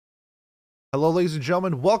Hello, ladies and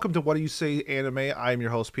gentlemen. Welcome to What Do You Say Anime. I'm your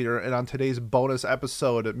host, Peter, and on today's bonus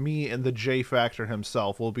episode, me and the J Factor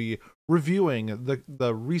himself will be reviewing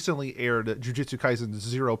the recently aired Jujutsu Kaisen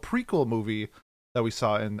Zero prequel movie that we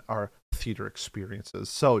saw in our theater experiences.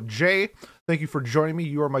 So, Jay, thank you for joining me.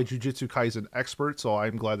 You are my Jujutsu Kaisen expert, so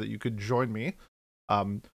I'm glad that you could join me.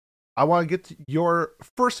 I want to get to your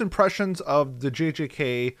first impressions of the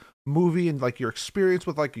JJK movie and like your experience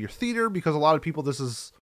with like your theater, because a lot of people, this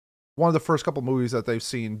is one of the first couple movies that they've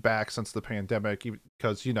seen back since the pandemic,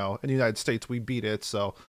 because in the United States we beat it.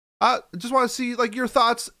 So just want to see like your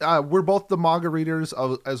thoughts. We're both the manga readers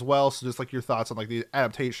as well, so just like your thoughts on like the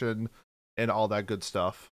adaptation and all that good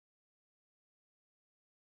stuff.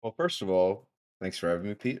 Well, first of all, thanks for having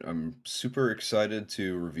me, Pete. I'm super excited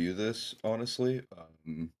to review this, honestly.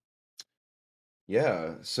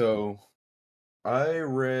 So I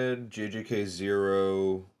read JJK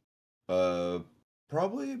Zero uh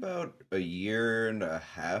probably about a year and a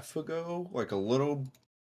half ago, like a little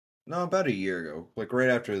no, about a year ago, like right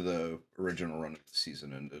after the original run of the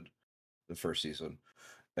season ended, the first season.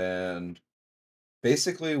 And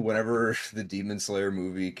basically, whenever the Demon Slayer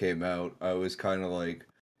movie came out, I was kind of like,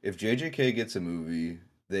 if JJK gets a movie,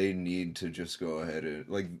 they need to just go ahead and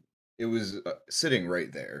like it was sitting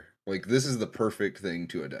right there. Like this is the perfect thing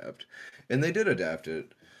to adapt, and they did adapt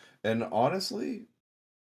it. And honestly,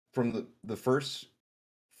 from the first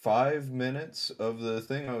 5 minutes of the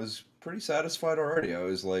thing, I was pretty satisfied already. I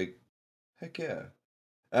was like, heck yeah.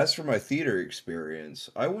 As for my theater experience,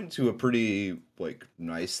 I went to a pretty like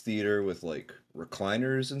nice theater with like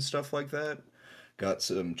recliners and stuff like that. Got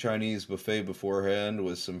some Chinese buffet beforehand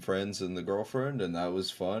with some friends and the girlfriend, and that was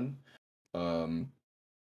fun. Um,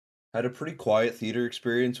 had a pretty quiet theater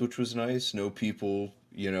experience, which was nice. No people,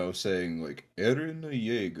 saying like Eren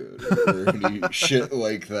Jaeger or any shit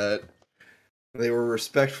like that. They were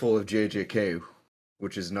respectful of JJK,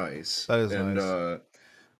 which is nice. That is And nice.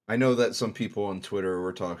 I know that some people on Twitter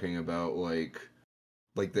were talking about like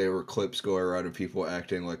there were clips going around of people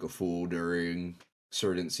acting like a fool during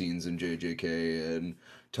certain scenes in JJK and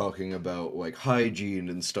talking about like hygiene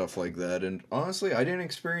and stuff like that. And honestly, I didn't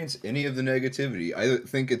experience any of the negativity. I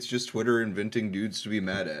think it's just Twitter inventing dudes to be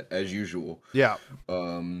mad at, as usual. Yeah.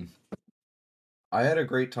 Um, I had a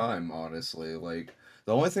great time, honestly. Like,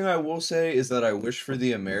 the only thing I will say is that I wish for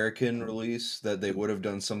the American release that they would have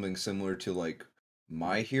done something similar to like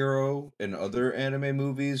My Hero and other anime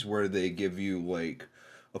movies where they give you like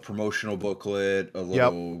a promotional booklet, a Yep.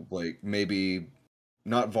 little like maybe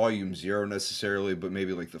not volume 0 necessarily, but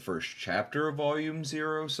maybe like the first chapter of volume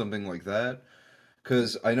 0, something like that.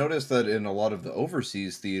 Because I noticed that in a lot of the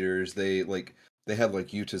overseas theaters, they had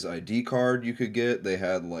like Utah's ID card you could get. They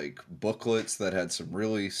had like booklets that had some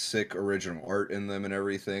really sick original art in them and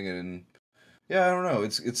everything. And yeah, I don't know.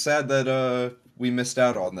 It's sad that we missed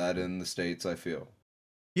out on that in the States, I feel.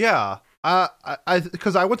 Yeah.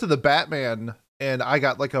 Because I went to the Batman and I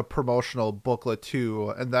got like a promotional booklet too,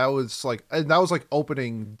 and that was like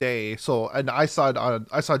opening day. So, and I saw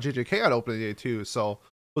JJK on opening day too. So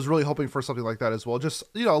was really hoping for something like that as well. Just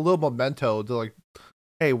a little memento to like,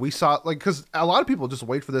 hey, we saw like, because a lot of people just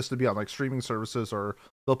wait for this to be on like streaming services, or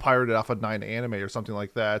they'll pirate it off of Nine Anime or something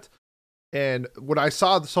like that. And what I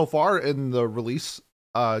saw so far in the release,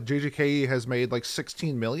 JJK has made like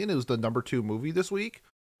 16 million. It was the number 2 movie this week,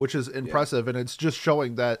 which is Yeah. impressive, and it's just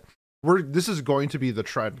showing that this is going to be the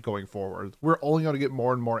trend going forward. We're only going to get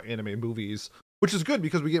more and more anime movies, which is good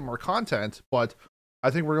because we get more content. But I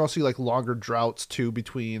think we're going to see like longer droughts too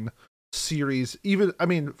between series. Even, I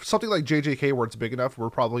mean, something like JJK where it's big enough, we're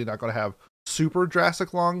probably not going to have super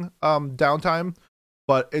drastic long downtime.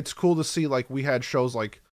 But it's cool to see like we had shows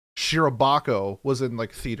like Shirobako was in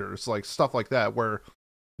like theaters, like stuff like that, where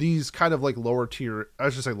these kind of like lower tier, I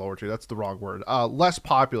should say lower tier, that's the wrong word, less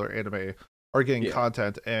popular anime are getting Yeah.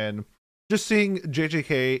 content. And just seeing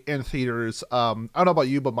JJK in theaters, I don't know about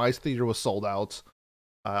you, but my theater was sold out.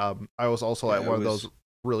 I was also at Yeah, one of those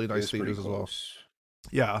really it nice was pretty theaters as well. close.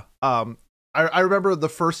 Yeah. I remember the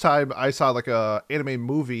first time I saw like a anime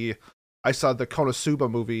movie, I saw the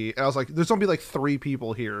Konosuba movie, and I was like, there's gonna be like 3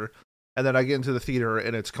 people here. And then I get into the theater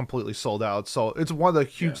and it's completely sold out. So it's Yeah. one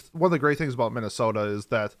of the great things about Minnesota is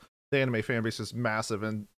that the anime fan base is massive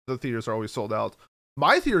and the theaters are always sold out.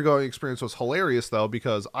 My theater going experience was hilarious though,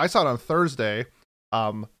 because I saw it on Thursday,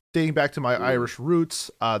 dating back to my Ooh. Irish roots.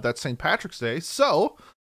 That's St. Patrick's Day. So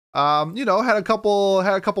had a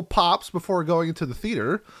couple pops before going into the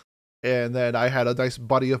theater, and then I had a nice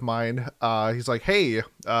buddy of mine. He's like, "Hey,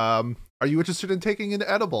 are you interested in taking an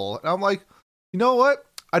edible?" And I'm like, "You know what?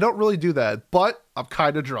 I don't really do that, but I'm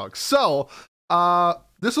kind of drunk." So,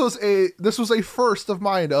 this was a first of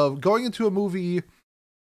mine of going into a movie.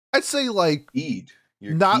 I'd say like Keyed.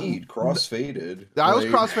 You're not keyed, cross-faded. I was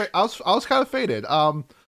Like, crossfade. I was kind of faded.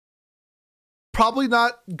 Probably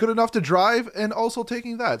not good enough to drive, and also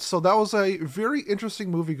taking that. So that was a very interesting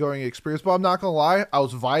movie going experience. But I'm not gonna lie, I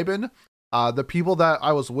was vibing. The people that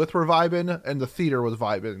I was with were vibing, and the theater was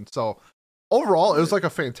vibing. So overall, it was like a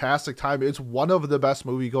fantastic time. It's one of the best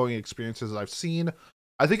movie going experiences I've seen.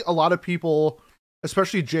 I think a lot of people,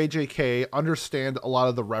 especially JJK, understand a lot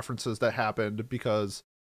of the references that happened because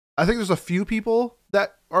I think there's a few people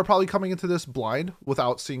that are probably coming into this blind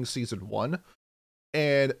without seeing season 1.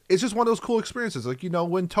 And it's just one of those cool experiences. Like, you know,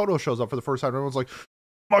 when Toto shows up for the first time, everyone's like,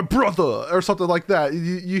 my brother, or something like that.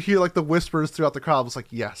 You hear like the whispers throughout the crowd. It's like,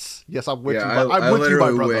 yes, I'm with you. I'm with you,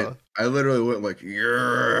 my brother. I literally went like,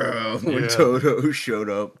 yeah, when Toto showed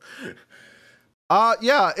up.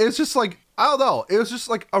 Yeah, it's just like, I don't know. It was just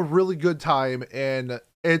like a really good time. And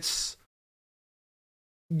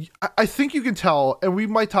I think you can tell, and we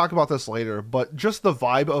might talk about this later, but just the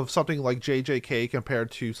vibe of something like JJK compared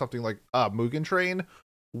to something like Mugen Train,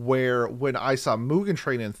 where when I saw Mugen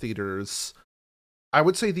Train in theaters, I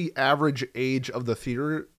would say the average age of the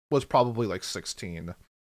theater was probably like 16.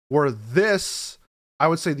 Where this, I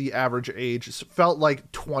would say the average age felt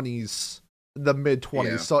like 20s, the mid 20s.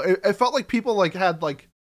 Yeah. So it felt like people like had like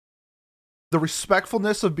the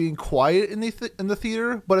respectfulness of being quiet in the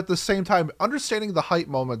theater, but at the same time understanding the hype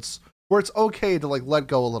moments where it's okay to like let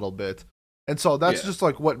go a little bit. And so that's just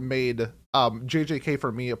like what made JJK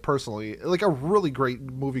for me personally like a really great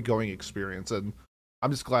movie going experience. And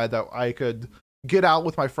I'm just glad that I could get out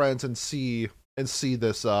with my friends and see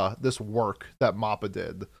this this work that Mappa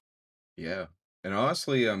did. Yeah. And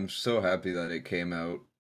honestly, I'm so happy that it came out.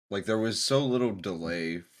 Like there was so little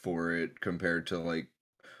delay for it compared to like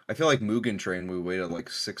I feel like Mugen Train, we waited like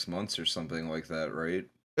 6 months or something like that, right?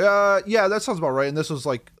 Yeah, that sounds about right. And this was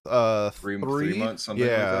like three months, something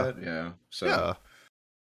like that. Yeah. So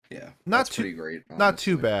yeah, not too pretty great. Honestly. Not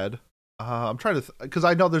too bad. I'm trying to because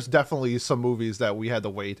I know there's definitely some movies that we had to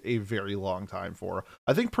wait a very long time for.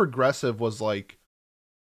 I think Progressive was like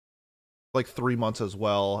 3 months as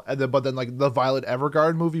well, and then like the Violet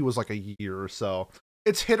Evergarden movie was like a year or so.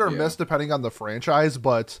 It's hit or miss depending on the franchise,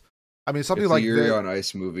 but I mean, something like if the Yuri on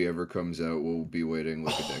Ice movie ever comes out, we'll be waiting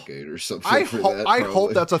like a decade or something. I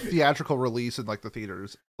hope that's a theatrical release in like the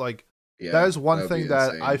theaters. Like that is one thing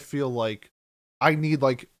that I feel like I need.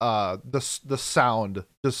 Like the sound.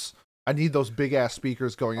 Just I need those big ass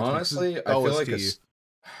speakers going. Honestly, I feel like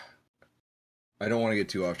I don't want to get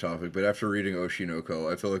too off topic, but after reading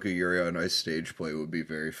Oshinoko, I feel like a Yuri on Ice stage play would be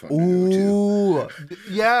very fun to go to.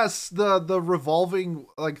 Yes, the revolving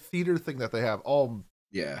like theater thing that they have.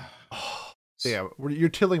 Yeah. Oh, damn, you're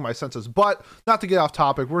tilling my senses. But not to get off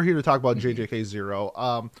topic, we're here to talk about JJK Zero.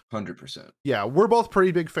 100%. Yeah, we're both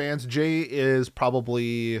pretty big fans. Jay is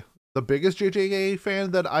probably the biggest JJK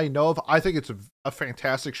fan that I know of. I think it's a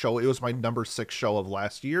fantastic show. It was my number 6 show of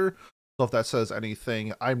last year. So if that says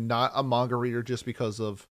anything, I'm not a manga reader just because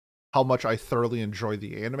of how much I thoroughly enjoy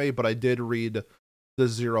the anime, but I did read the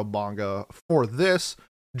Zero manga for this.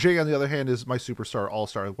 Jay, on the other hand, is my Superstar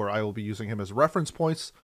All-Star, where I will be using him as reference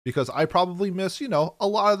points because I probably miss, a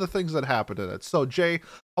lot of the things that happened in it. So, Jay,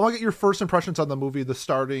 I want to get your first impressions on the movie, the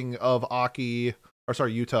starting of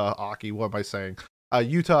Yuta, Aki, what am I saying?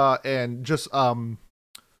 Yuta, and just, I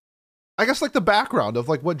guess, like, the background of,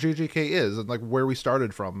 like, what JJK is and, like, where we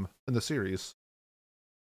started from in the series.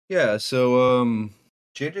 Yeah, so,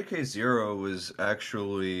 JJK Zero was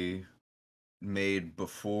actually made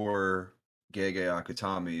before Gege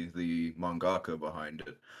Akutami, the mangaka behind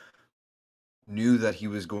it, knew that he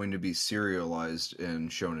was going to be serialized in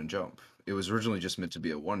Shonen Jump. It was originally just meant to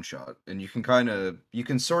be a one-shot, and you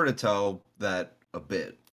can sort of tell that a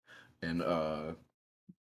bit in how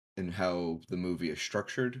the movie is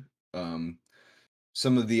structured.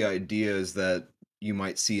 Some of the ideas that you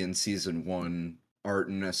might see in season 1 aren't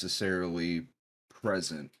necessarily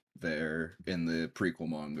present there in the prequel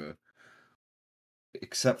manga.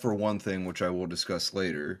 Except for one thing, which I will discuss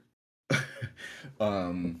later.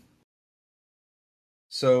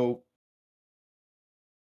 So,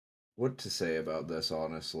 what to say about this,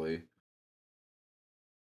 honestly?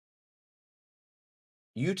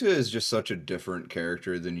 Yuta is just such a different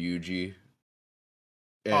character than Yuji.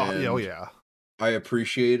 And yeah. I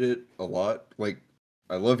appreciate it a lot. Like,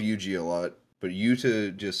 I love Yuji a lot, but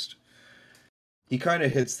Yuta just... He kind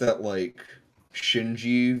of hits that, like...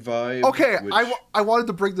 Shinji vibe. Okay, which... I wanted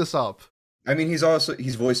to bring this up. I mean, he's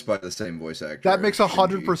voiced by the same voice actor. That makes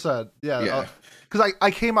 100%. Yeah. Because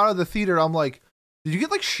I came out of the theater, I'm like, did you get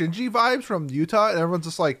like Shinji vibes from Yuta? And everyone's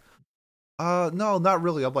just like, No, not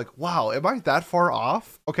really. I'm like, wow, am I that far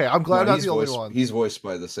off? Okay, I'm glad No, I'm not the only one. he's voiced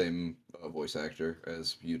by the same voice actor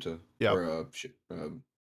as Yuta Yep, or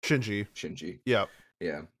Shinji. Shinji. Yep.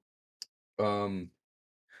 Yeah. Um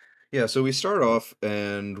yeah, so we start off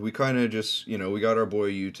and we kind of just, we got our boy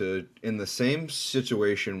Yuta in the same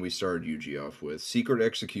situation we started Yuji off with. Secret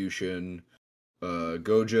execution,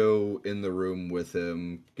 Gojo in the room with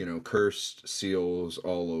him, cursed seals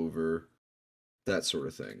all over, that sort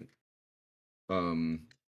of thing. Um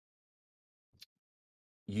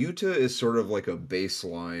Yuta is sort of like a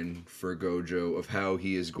baseline for Gojo of how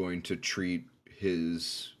he is going to treat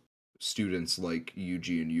his students like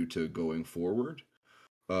Yuji and Yuta going forward.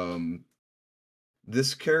 Um,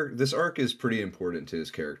 this arc is pretty important to his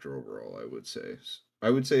character overall, I would say. I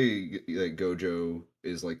would say that Gojo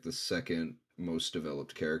is like the second most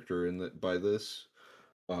developed character in by this.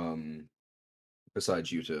 Um, besides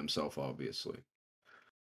Yuta himself, obviously.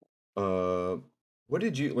 Uh, what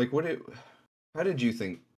did you like? What did How did you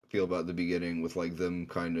feel about the beginning with like them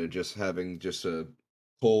kind of just having just a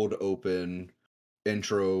cold open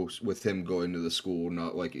intro with him going to the school,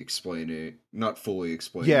 not like not fully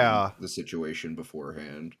explaining Yeah. the situation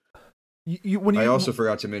beforehand. You when I you also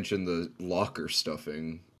forgot to mention the locker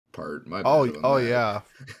stuffing part. My Oh, bad on oh that.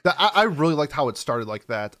 yeah. I really liked how it started like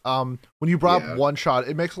that. When you brought up Yeah, one shot,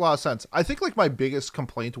 it makes a lot of sense. I think like my biggest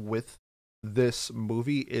complaint with this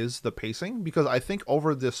movie is the pacing because I think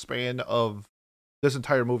over the span of this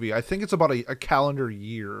entire movie, I think it's about a calendar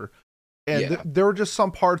year, and yeah, there were just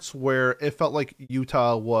some parts where it felt like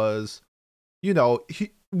Utah was,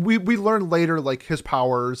 we learned later like his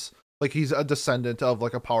powers, like he's a descendant of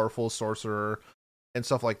like a powerful sorcerer and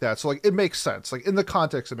stuff like that. So like it makes sense. Like in the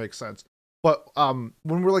context it makes sense. But when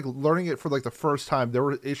we're like learning it for like the first time, there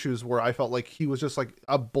were issues where I felt like he was just like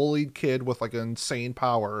a bullied kid with like an insane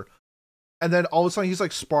power. And then all of a sudden he's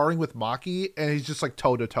like sparring with Maki and he's just like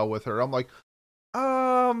toe to toe with her. I'm like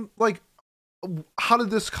how did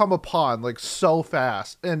this come upon like so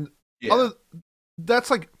fast? And yeah, other that's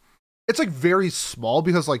like it's like very small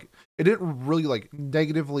because like it didn't really like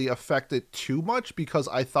negatively affect it too much because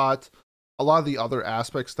I thought a lot of the other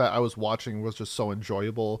aspects that I was watching was just so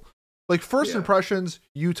enjoyable. Like first yeah, impressions,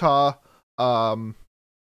 Utah, um,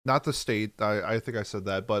 not the state. I think I said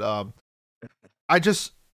that, but I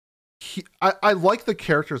just I like the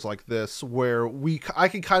characters like this where I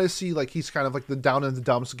can kind of see like he's kind of like the down in the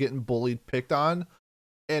dumps, getting bullied, picked on,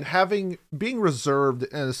 and having being reserved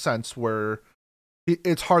in a sense where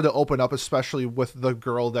it's hard to open up, especially with the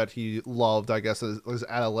girl that he loved. I guess his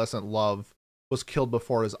adolescent love was killed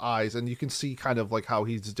before his eyes, and you can see kind of like how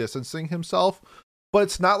he's distancing himself. But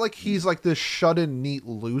it's not like mm, he's like this shut in neat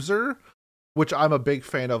loser, which I'm a big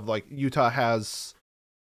fan of. Like Utah has,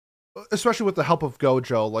 especially with the help of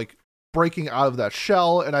Gojo, like breaking out of that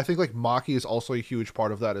shell, and I think like Maki is also a huge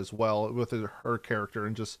part of that as well with her character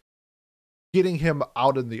and just getting him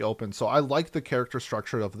out in the open. So I like the character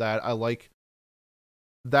structure of that. I like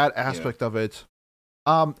that yeah. aspect of it.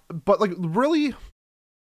 But like really,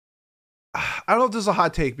 I don't know if this is a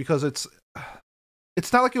hot take because it's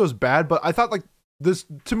not like it was bad, but I thought like this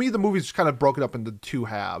to me the movie's kind of broken up into two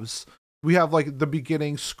halves. We have like the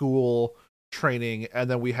beginning school training, and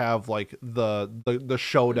then we have like the The,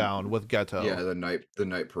 showdown with yeah, Geto. the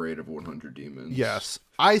night parade of 100 demons. Yes,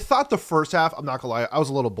 I thought the first half. I'm not gonna lie, I was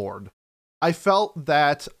a little bored. I felt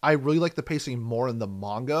that I really liked the pacing more in the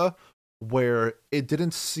manga, where it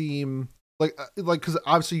didn't seem like because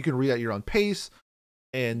obviously you can read at your own pace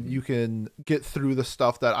and Mhm. you can get through the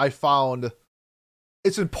stuff that I found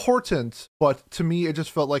it's important, but to me it just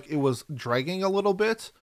felt like it was dragging a little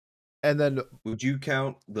bit. And then Would you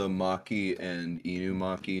count the Maki and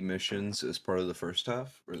Inumaki missions as part of the first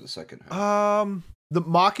half or the second half? the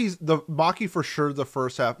Maki for sure the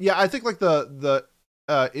first half. Yeah, I think like the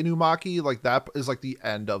Inumaki like that is like the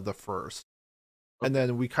end of the first. And Okay.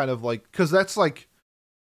 then we kind of like cuz that's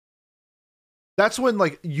when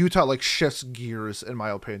like Utah like shifts gears in my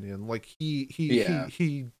opinion. Like Yeah.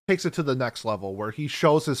 he takes it to the next level where he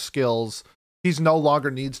shows his skills. He's no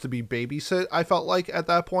longer needs to be babysit. I felt like at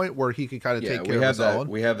that point where he could kind of Yeah, take care of his own.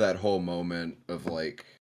 we have that whole moment of like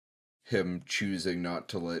him choosing not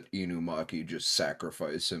to let Inumaki just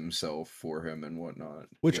sacrifice himself for him and whatnot.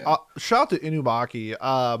 Which Yeah. shout out to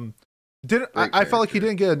Inumaki. Didn't Great I felt like he character.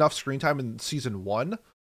 didn't get enough screen time in season one,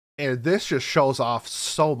 and this just shows off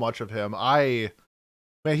so much of him.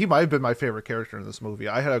 Man, he might have been my favorite character in this movie.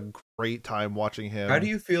 I had a great time watching How do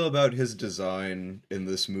him. you feel about his design in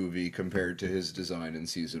this movie compared to his design in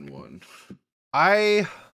season 1? I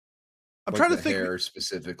I'm Like trying to the think. hair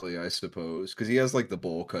specifically, I suppose, because he has like the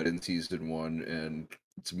bowl cut in season 1 and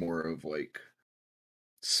it's more of like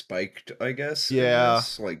spiked, I guess, in Yeah,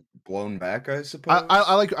 this, like blown back, I I suppose.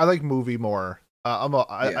 like movie more.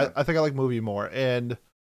 Yeah. I think I like movie more, and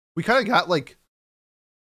we kind of got like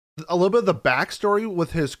a little bit of the backstory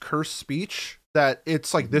with his cursed speech. That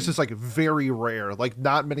it's like this Hmm. is like very rare. Like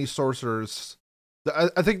not many sorcerers.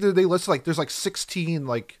 I think that they list like there's like 16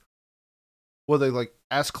 like what they like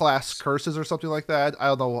S class curses or something like that. I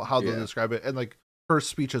don't know how to Yeah. describe it, and like cursed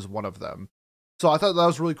speech is one of them. So I thought that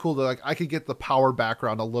was really cool that like I could get the power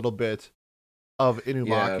background a little bit of Yeah.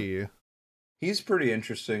 Inumaki. He's pretty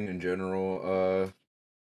interesting in general.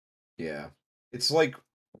 Yeah. It's like,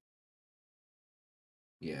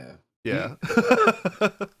 yeah. Yeah.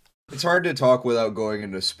 He it's hard to talk without going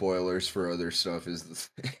into spoilers for other stuff is the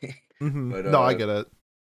thing. But No, I get it.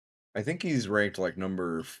 I think he's ranked like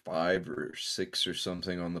number 5 or 6 or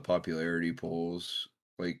something on the popularity polls.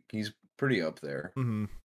 Like he's pretty up there. hmm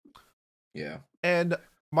Yeah. And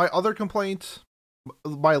my other complaint,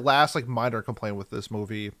 my last like minor complaint with this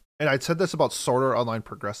movie, and I'd said this about Sword Art Online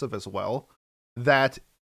Progressive as well, that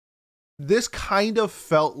this kind of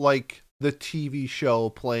felt like the TV show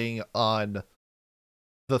playing on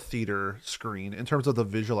the theater screen in terms of the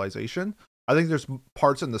visualization. I think there's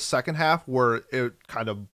parts in the second half where it kind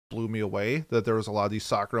of blew me away that there was a lot of these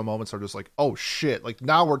Sakura moments are just like, oh shit, like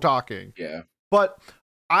now we're talking. Yeah. But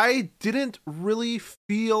I didn't really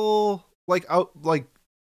feel like out like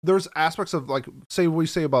there's aspects of like say we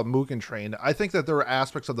say about Mugen Train. I think that there were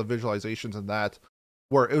aspects of the visualizations in that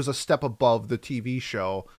where it was a step above the TV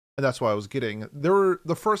show, and that's why I was getting. There were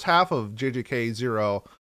the first half of JJK Zero.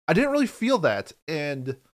 I didn't really feel that,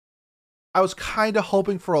 and I was kind of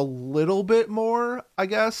hoping for a little bit more, I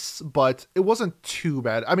guess, but it wasn't too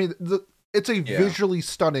bad. I mean, it's a Yeah. visually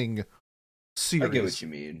stunning I get what series. you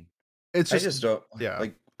mean. It's I just just don't yeah.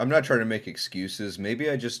 like I'm not trying to make excuses. Maybe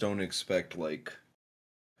I just don't expect like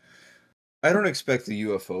I don't expect the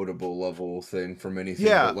UFO-table level thing from anything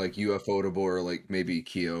Yeah, but like UFO-table or like maybe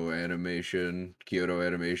Kyoto animation,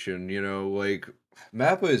 like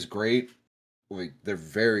Mappa is great. Like they're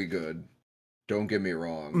very good. Don't get me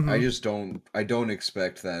wrong. mhm. I don't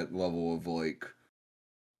expect that level of like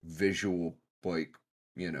visual like,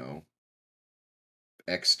 you know,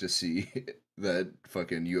 ecstasy that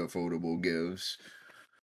fucking UFO-table gives.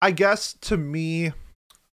 I guess to me,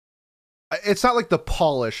 it's not like the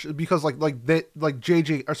polish because like they like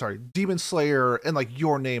JJ or sorry Demon Slayer and like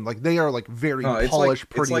Your Name like they are like very No, polished, it's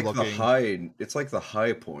pretty like looking. it's like the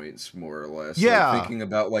high points more or less. Like Yeah, thinking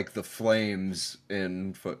about like the flames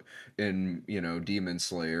in Demon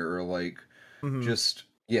Slayer or like mhm. just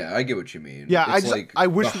yeah, I get what you mean. Yeah. It's like I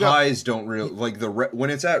the wish we got. highs don't real like when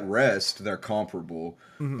it's at rest they're comparable,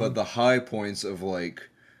 but Mhm. the high points of like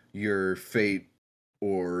your Fate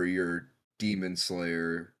or your Demon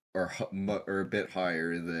Slayer are a bit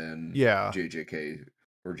higher than Yeah. JJK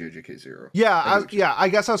or JJK Zero. Yeah, I get what you yeah, I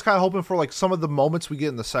guess I was kind of hoping for like some of the moments we get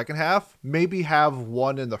in the second half, maybe have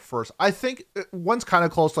one in the first. I think one's kind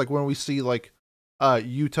of close, like when we see like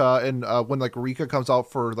Yuta and when like Rika comes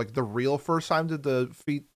out for like the real first time to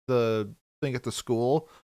defeat the thing at the school.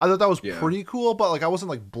 I thought that was Yeah. pretty cool, but like I wasn't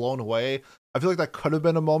like blown away. I feel like that could have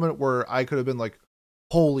been a moment where I could have been like,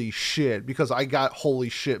 holy shit, because I got holy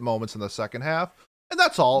shit moments in the second half. And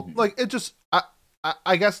that's all. Mhm. Like it just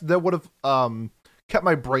I guess that would have kept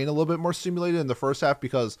my brain a little bit more stimulated in the first half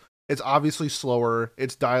because it's obviously slower,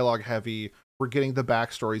 it's dialogue heavy, we're getting the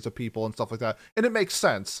backstories of people and stuff like that, and it makes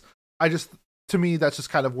sense. I just to me that's just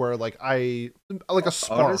kind of where like I like a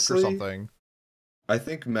spark or Honestly, something. I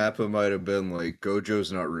think Mappa might have been like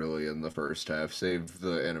Gojo's not really in the first half. Save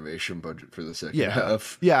the animation budget for the second Yeah,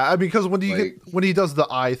 half. yeah. I mean, because Like, when he does the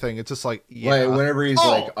eye thing, it's just like like yeah. whenever he's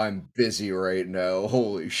like, Oh, "I'm busy right now."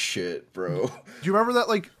 Holy shit, do bro. you remember that?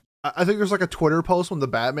 Like, I think there's like a Twitter post when the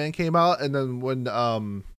Batman came out, and then when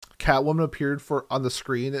Catwoman appeared for on the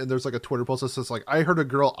screen, and there's like a Twitter post that says like, I heard a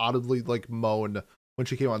girl audibly like moan when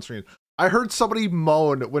she came on screen. I heard somebody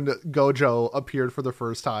moan when Gojo appeared for the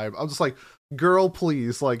first time. I'm just like, girl,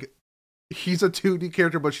 please, like, he's a 2D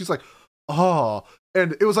character, but she's like, oh,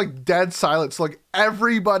 and it was like dead silence. So, like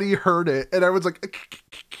everybody heard it, and everyone's like,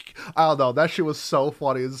 I don't know. That shit was so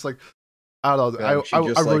funny. It's just like I don't know. Damn, she I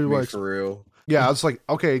just really like me want to for real. yeah, I was like,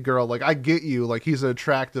 okay, girl, like I get you, like he's an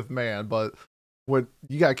attractive man, but when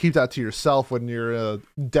you gotta keep that to yourself when you're in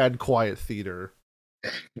a dead quiet theater.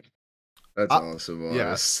 That's I, awesome, yeah,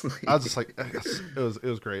 I was honestly. just like, it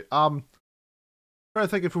was great. Trying to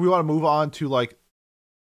think if we want to move on to like,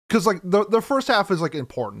 because like the first half is like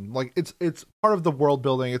important, like it's part of the world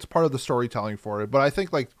building, it's part of the storytelling for it, but I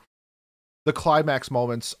think like the climax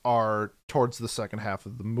moments are towards the second half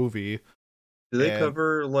of the movie, Do they and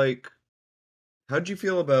cover like? How'd you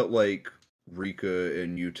feel about like Rika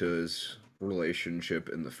and Yuta's relationship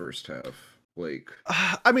in the first half. Like,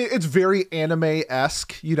 I mean, it's very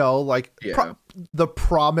anime-esque, like yeah, the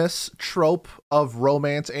promise trope of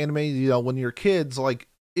romance anime, when you're kids, like,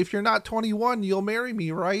 if you're not 21, you'll marry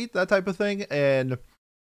me, right? That type of thing. And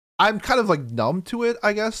I'm kind of like numb to it,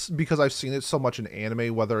 I guess, because I've seen it so much in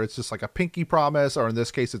anime, whether it's just like a pinky promise or in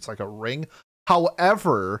this case, it's like a ring.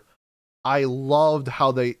 However, I loved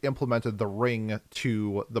how they implemented the ring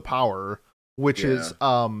to the power, which yeah, is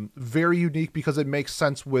very unique because it makes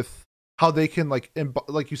sense with how they can like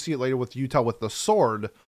you see it later with Utah with the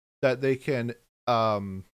sword, that they can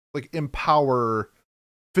like empower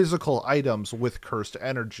physical items with cursed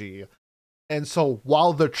energy. And so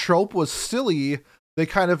while the trope was silly, they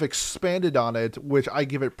kind of expanded on it, which I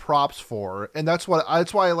give it props for. And that's why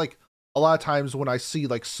I like a lot of times when I see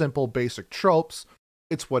like simple basic tropes,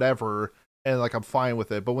 it's whatever and like I'm fine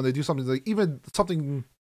with it. But when they do something like even something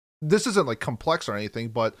this isn't like complex or anything,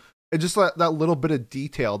 but it just that little bit of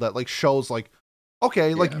detail that like shows like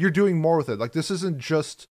okay, like yeah. you're doing more with it. Like this isn't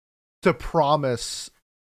just to promise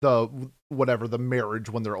the whatever the marriage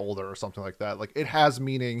when they're older or something like that. Like it has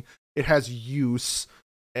meaning, it has use,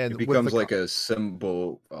 It and with becomes the like a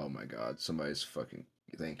symbol. Oh my god, somebody's fucking.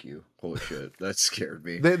 Thank you. Holy shit, that scared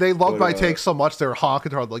me. they love But my take so much they're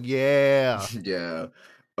honking hard like yeah. yeah,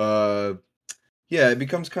 uh, yeah. It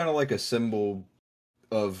becomes kind of like a symbol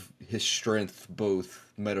of his strength,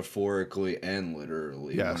 both metaphorically and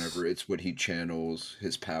literally. Yes. Whenever it's what he channels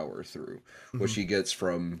his power through, Mm-hmm. which he gets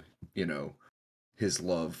from you know his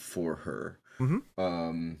love for her. Mm-hmm.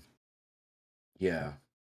 Um, yeah,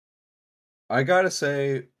 I gotta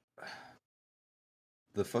say,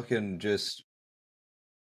 the fucking just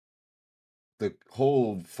the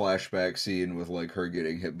whole flashback scene with like her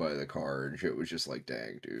getting hit by the car and shit was just like,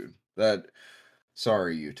 dang, dude. That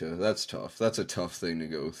sorry, Yuta. That's tough. That's a tough thing to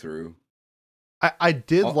go through. I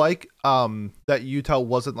did Oh, like that Utah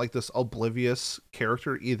wasn't like this oblivious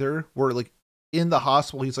character either, where like in the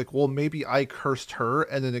hospital he's like, well maybe I cursed her,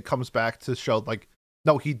 and then it comes back to show like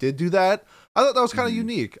no, he did do that. I thought that was kind of mhm,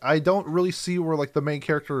 unique. I don't really see where like the main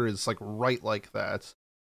character is like right like that.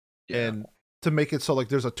 yeah, And to make it so like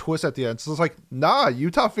there's a twist at the end. So it's like, nah,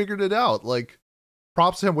 Utah figured it out. Like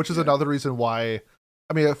props to him, which is yeah, another reason why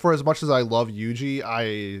I mean, for as much as I love Yuji,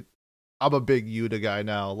 I'm a big Yuta guy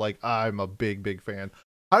now. Like I'm a big, big fan.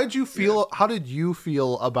 yeah. How did you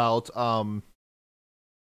feel about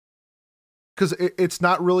because it's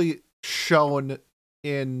not really shown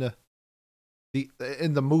in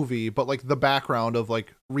in the movie, but like the background of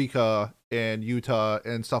like Rika and Utah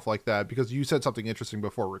and stuff like that, because you said something interesting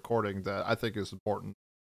before recording that I think is important.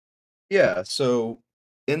 Yeah, so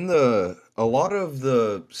in the a lot of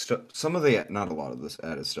the stuff, some of the not a lot of this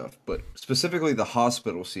added stuff, but specifically the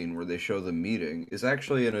hospital scene where they show the meeting is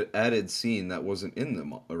actually an added scene that wasn't in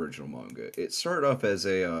the original manga. It started off as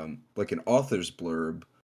a like an author's blurb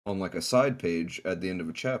on like a side page at the end of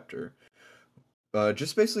a chapter.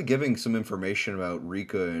 Just basically giving some information about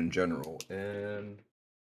Rika in general. And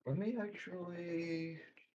let me actually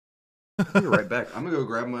I'll be right back. I'm gonna go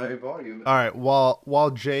grab my volume. All right,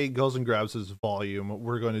 while Jay goes and grabs his volume,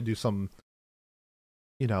 we're going to do some,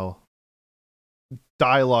 you know,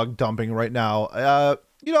 dialogue dumping right now.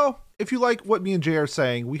 If you like what me and Jay are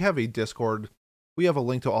saying, we have a Discord. We have a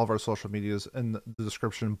link to all of our social medias in the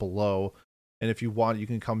description below. And if you want, you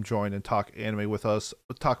can come join and talk anime with us,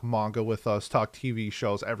 talk manga with us, talk TV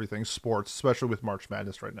shows, everything, sports, especially with March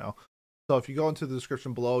Madness right now. So if you go into the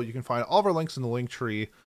description below, you can find all of our links in the link tree.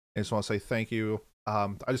 I just want to say thank you. I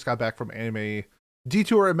just got back from Anime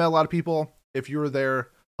Detour and met a lot of people. If you were there,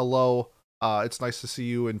 hello. It's nice to see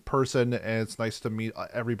you in person, and it's nice to meet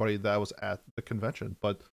everybody that was at the convention.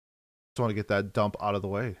 But just want to get that dump out of the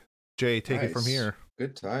way. Jay, take it from Nice. here.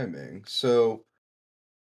 Good timing. So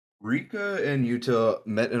Rika and Yuta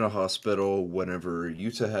met in a hospital whenever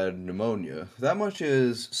Yuta had pneumonia. That much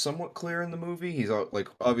is somewhat clear in the movie. He's like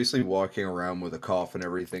obviously walking around with a cough and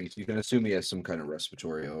everything, so you can assume he has some kind of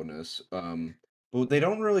respiratory illness. But they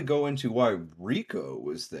don't really go into why Rico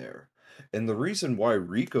was there. And the reason why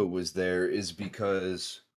Rico was there is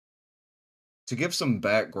because, to give some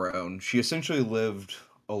background, she essentially lived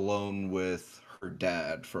alone with her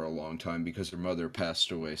dad for a long time because her mother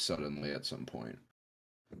passed away suddenly at some point.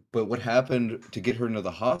 But what happened to get her into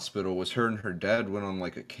the hospital was her and her dad went on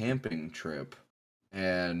like a camping trip,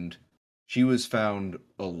 and she was found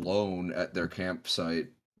alone at their campsite,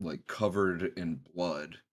 like covered in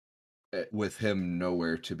blood, with him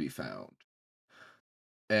nowhere to be found.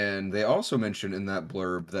 And they also mention in that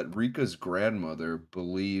blurb that Rika's grandmother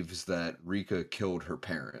believes that Rika killed her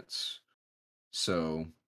parents. So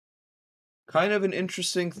kind of an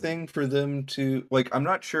interesting thing for them to like. I'm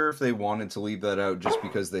not sure if they wanted to leave that out just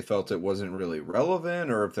because they felt it wasn't really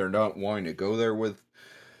relevant, or if they're not wanting to go there with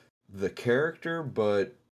the character,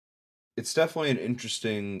 but it's definitely an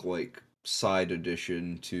interesting like side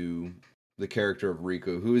addition to the character of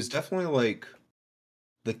Rico, who is definitely like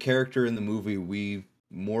the character in the movie we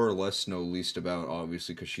more or less know least about,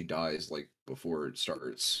 obviously, because she dies like before it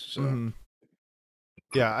starts. So Hmm.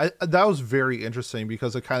 Yeah, that was very interesting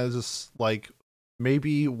because it kind of just like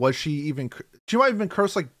maybe was she even she might have been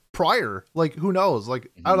cursed like prior, like who knows,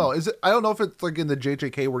 like I don't mhm. know, is it, I don't know if it's like in the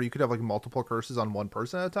JJK where you could have like multiple curses on one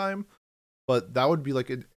person at a time, but that would be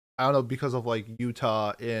like I don't know, because of like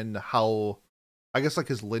Utah and how I guess like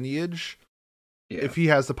his lineage, Yeah. if he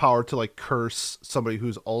has the power to like curse somebody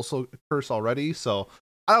who's also cursed already. So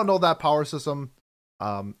I don't know that power system.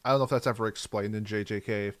 I don't know if that's ever explained in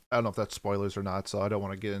JJK. I don't know if that's spoilers or not, so I don't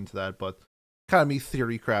want to get into that, but kind of me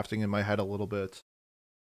theory crafting in my head a little bit.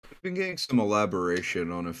 We've been getting some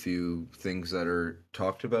elaboration on a few things that are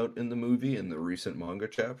talked about in the movie in the recent manga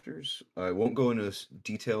chapters. I won't go into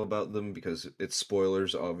detail about them because it's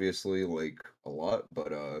spoilers, obviously, like a lot.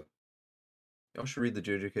 But y'all should read the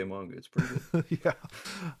JJK manga. It's pretty good.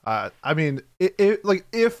 Yeah. I mean, like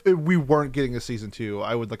if we weren't getting a season 2,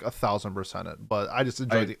 I would like 1,000% it. But I just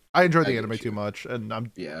enjoy I I enjoy I the anime get too you. much,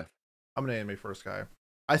 and Yeah, I'm an anime first guy.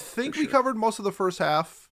 I for think we sure. covered most of the first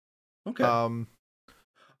half. Okay. Um,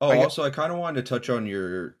 Oh, I get also, I kind of wanted to touch on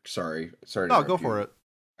your. Sorry to no, go interrupt for you. it.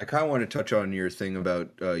 I kind of want to touch on your thing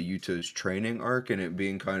about Yuta's training arc and it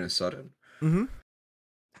being kind of sudden. Mm-hmm.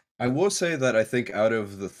 I will say that I think out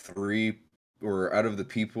of the three, or out of the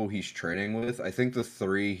people he's training with, I think the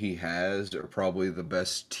three he has are probably the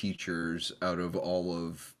best teachers out of all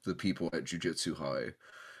of the people at Jujutsu High.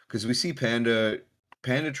 Because we see Panda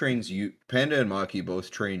and Maki both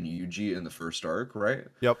train Yuji in the first arc, right?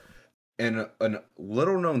 Yep. And a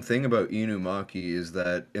little known thing about Inumaki is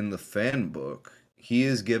that in the fan book, he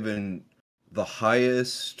is given the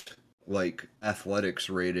highest like athletics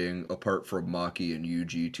rating apart from Maki and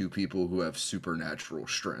Yuji, two people who have supernatural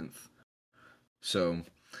strength. So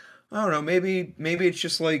I don't know, maybe it's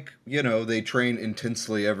just like, they train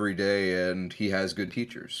intensely every day and he has good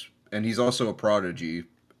teachers. And he's also a prodigy,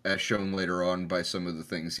 as shown later on by some of the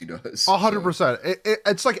things he does. So 100%.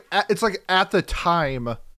 It's like at the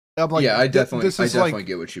time, I'm like, yeah, I definitely this I is definitely like,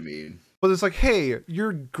 get what you mean. but it's like, hey,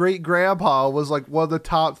 your great grandpa was like one of the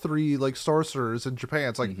top 3 like sorcerers in Japan.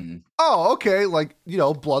 It's like, Hmm. oh, okay, like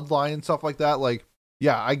bloodline and stuff like that. Like,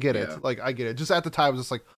 yeah, I get Yeah. it. Like, I get it. Just at the time, I was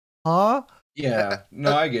just like, huh? Uh, Yeah, uh,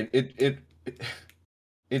 no, I get it.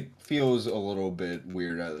 It feels a little bit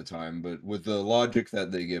weird at the time, but with the logic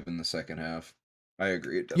that they give in the second half, I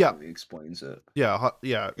agree. It yeah, definitely explains it. yeah.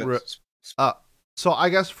 That's Uh, so I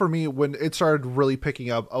guess for me, when it started really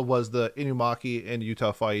picking up, was the Inumaki and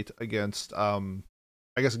Utah fight against, I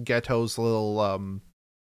guess Geto's little,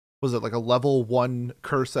 was it like a level 1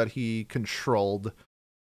 curse that he controlled?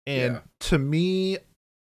 And yeah, to me,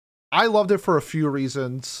 I loved it for a few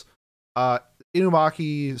reasons.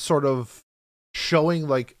 Inumaki sort of showing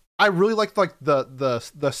like I really liked like the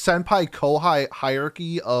senpai kohai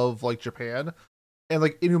hierarchy of like Japan, and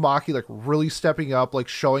like Inumaki like really stepping up, like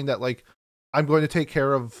showing that like I'm going to take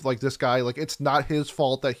care of like this guy, like it's not his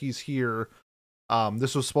fault that he's here.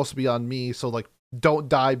 This was supposed to be on me, so like don't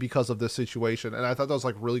die because of this situation. And I thought that was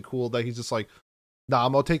like really cool that he's just like, nah,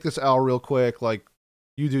 I'm gonna take this L real quick, like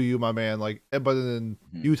you do you, my man. Like, but then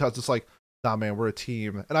mhm, Utah's just like, nah, man, we're a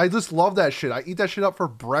team, and I just love that shit. I eat that shit up for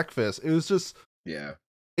breakfast. It was just, yeah.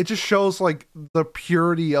 it just shows like the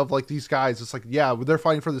purity of like these guys. It's like, yeah, they're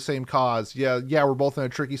fighting for the same cause. Yeah, we're both in a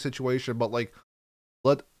tricky situation, but like,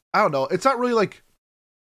 let I don't know. It's not really like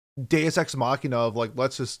Deus Ex Machina of like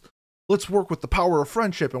let's work with the power of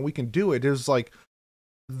friendship and we can do it. It was like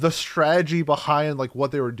the strategy behind like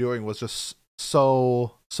what they were doing was just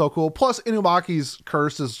so cool. Plus Inumaki's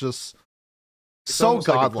curse is just It's so almost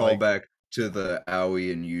like a godlike. callback to the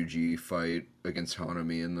Aoi and Yuji fight against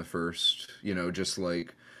Hanami in the first. Just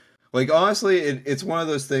like honestly, it's one of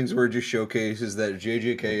those things where it just showcases that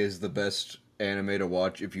JJK is the best anime to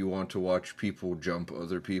watch if you want to watch people jump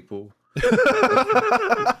other people. That's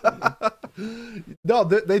pretty funny. No,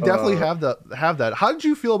 they definitely Uh, have that. How did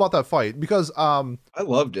you feel about that fight? Because I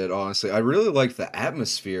loved it, honestly. I really liked the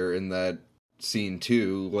atmosphere in that scene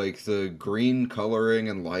too. Like the green coloring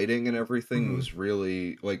and lighting and everything mhm, was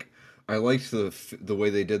really like I liked the way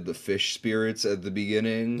they did the fish spirits at the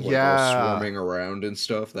beginning, like all yeah. swarming around and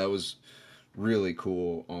stuff. That was really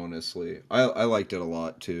cool, honestly. I liked it a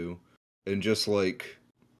lot too. And just like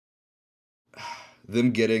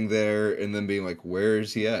them getting there and then being like, "Where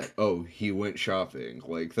is he at?" Oh, he went shopping.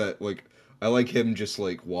 Like that, like I like him just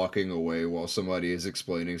like walking away while somebody is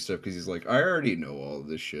explaining stuff because he's like, I already know all of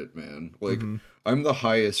this shit, man. Like, Hmm. I'm the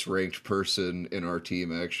highest ranked person in our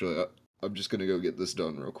team, actually. I'm just gonna go get this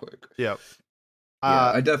done real quick. Yep. Yeah,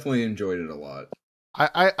 Uh, I definitely enjoyed it a lot.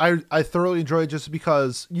 I thoroughly enjoyed it just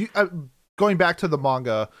because going back to the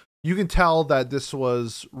manga, you can tell that this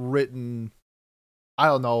was written. I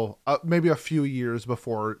don't know, maybe a few years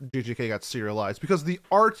before JJK got serialized because the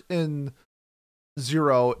art in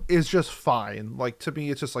Zero is just fine. Like to me,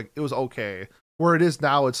 it's just like it was okay. Where it is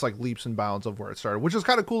now, it's like leaps and bounds of where it started, which is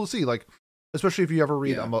kind of cool to see. Like, especially if you ever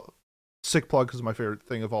read, Yeah. I'm a sick plug because it's my favorite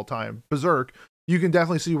thing of all time, Berserk. You can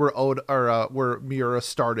definitely see where where Miura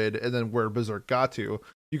started and then where Berserk got to.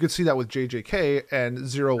 You could see that with JJK, and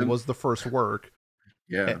Zero Um, was the first work,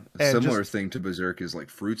 yeah, a and just similar thing to Berserk is like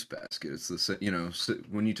Fruits Basket. It's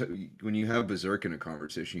when when you have Berserk in a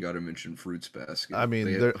conversation, you got to mention Fruits I Basket. mean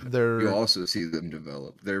You they're also see them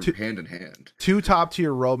develop. They're two, hand in hand. two top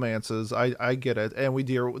tier romances. I get it, and we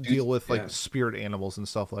deal with like Yeah. spirit animals and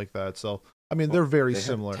stuff like that. So I mean they're very They have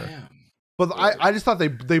similar. damn. But Yeah, I just thought they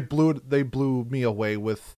blew me away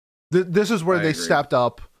with this is where I they agree. stepped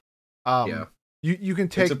up. Yeah. You can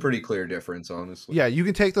It's take a pretty clear difference, honestly. yeah, you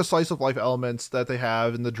can take the slice of life elements that they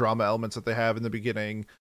have and the drama elements that they have in the beginning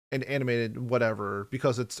and animated whatever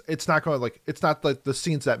because it's not going like it's not like the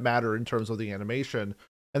scenes that matter in terms of the animation.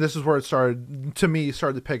 And this is where it started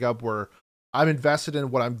to pick up where I'm invested in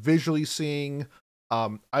what I'm visually seeing.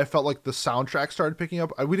 I felt like the soundtrack started picking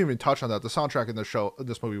up. We didn't even touch on that. The soundtrack in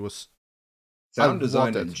this movie was I Sound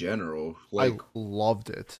design loved in it. general, I like loved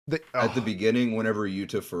it. at the beginning, whenever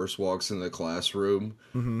Yuta first walks in the classroom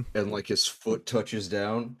Mhm. and like his foot touches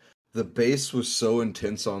down, the bass was so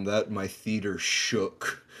intense on that my theater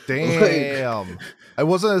shook. Like, Damn. It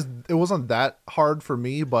wasn't that hard for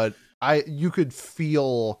me, but you could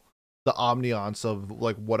feel the ambiance of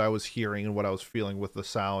like what I was hearing and what I was feeling with the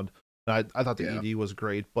sound. And I thought the yeah, ED was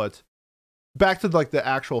great, but back to like the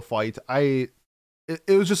actual fight,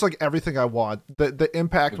 it was just like everything I want. The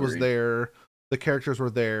impact was agreed. there, the characters were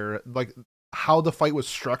there, like how the fight was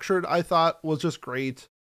structured, I thought was just great.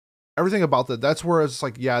 Everything about that, that's where it's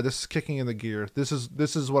like, yeah, this is kicking in the gear. This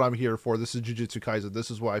is what I'm here for. This is Jujutsu Kaisen. This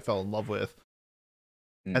is what I fell in love with.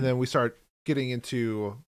 And Mm, then we start getting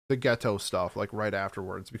into the Ghetto stuff like right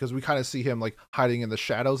afterwards because we kind of see him like hiding in the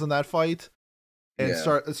shadows in that fight and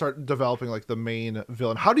yeah. start developing like the main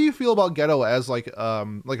villain. How do you feel about Ghetto as like a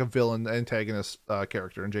villain antagonist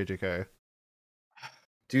character in JJK?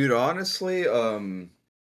 Dude, honestly,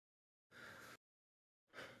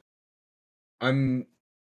 I'm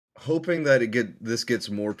hoping that this gets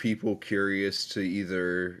more people curious to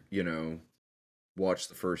either, watch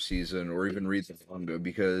the first season or even read the manga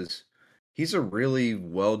because he's a really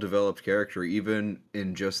well developed character even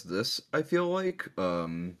in just this, I feel like.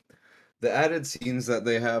 The added scenes that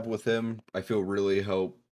they have with him, I feel really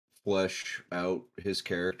help flesh out his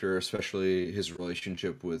character, especially his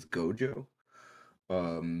relationship with Gojo.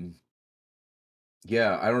 Um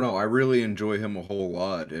yeah, I don't know. I really enjoy him a whole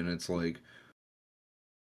lot and it's like,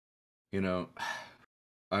 you know,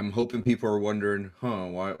 I'm hoping people are wondering, huh,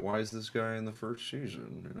 why is this guy in the first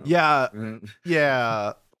season, Yeah, you know?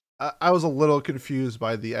 yeah. I was a little confused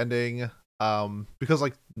by the ending because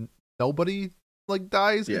like nobody like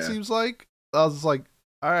dies it Yeah. seems like. I was like,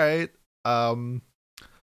 all right. Um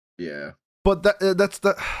Yeah. but that's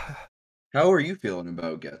the How are you feeling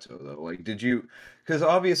about Ghetto though? Like, did you? Because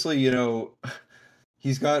obviously,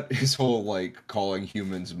 he's got his whole like calling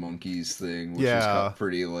humans monkeys thing, which is yeah.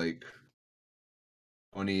 pretty like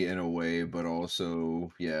funny in a way, but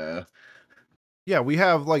also, yeah, Yeah, we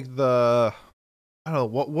have like the I don't know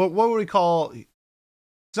what would we call he's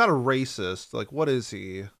not a racist. Like what is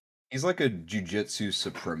he? he's like a jujitsu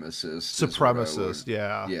supremacist, is what I Supremacist, would.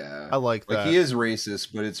 yeah. Yeah, I like like he that. is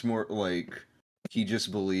racist, but it's more like he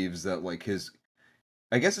just believes that like his.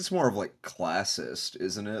 I guess it's more of like classist,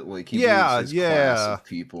 isn't it? Like he believes Yeah, his class yeah. of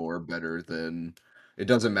people are better than it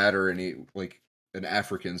doesn't matter any like an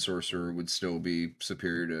African sorcerer would still be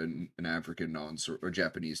superior to an African non or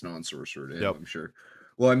Japanese non sorcerer to him, Yep. I'm sure.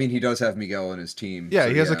 Well, I mean, he does have Miguel on his team, Yeah, so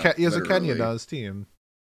yeah, he has a Kenyan literally, on his team,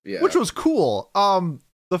 which yeah. was cool.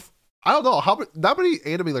 I don't know how not many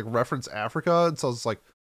anime like reference Africa, and so it's like,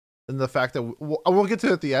 and the fact that we'll get to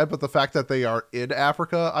it at the end, but the fact that they are in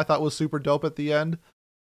Africa, I thought was super dope at the end.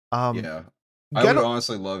 Um, Yeah. I would Ghetto.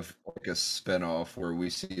 honestly love like a spin-off where we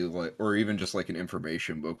see like or even just like an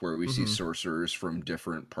information book where we see Mhm, sorcerers from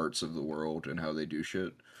different parts of the world and how they do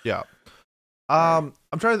shit. yeah. Yeah.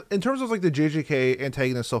 I'm trying in terms of like the JJK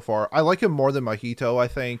antagonist so far. I like him more than Mahito. I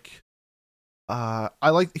think. I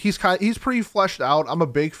like he's pretty fleshed out. I'm a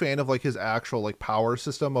big fan of like his actual like power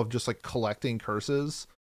system of just like collecting curses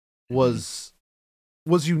Mhm. was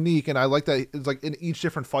was unique, and I like that it's like in each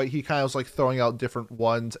different fight he kind of was like throwing out different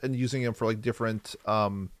ones and using them for like different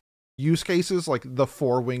use cases, like the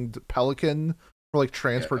four-winged pelican for like Yeah.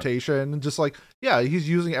 transportation. Just like, yeah, he's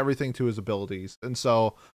using everything to his abilities. And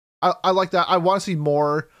so I like that. I want to see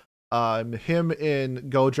more. Him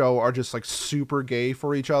and Gojo are just like super gay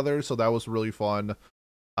for each other, so that was really fun.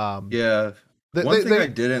 Um Yeah. One thing they I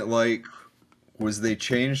didn't like was they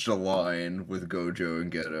changed a line with Gojo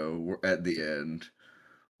and Geto at the end.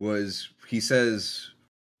 Was he says,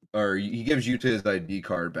 or he gives Yuta his ID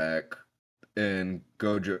card back, and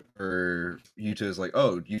Gojo or Yuta is like,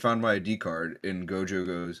 "Oh, you found my ID card," and Gojo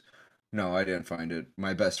goes, "No, I didn't find it.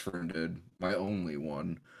 My best friend did. My only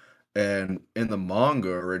one." And in the manga,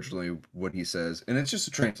 originally, what he says, and it's just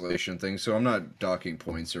a translation thing, so I'm not docking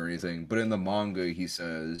points or anything, but in the manga, he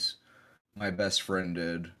says, "My best friend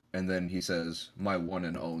did," and then he says, "My one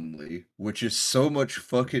and only," which is so much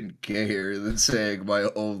fucking gayer than saying "my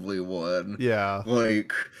only one." yeah.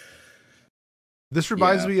 Like, This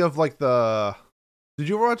reminds yeah. me of like the did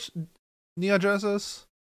you ever watch Neon Genesis?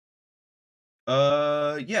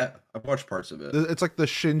 Yeah, I've watched parts of it. It's like the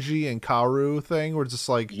Shinji and Kaoru thing where it's just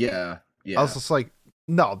like Yeah, I was yeah. just like,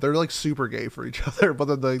 no, they're like super gay for each other, but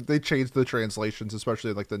then they changed the translations,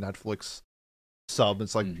 especially like the Netflix sub.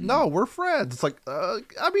 It's like, Hmm. no, we're friends. It's like,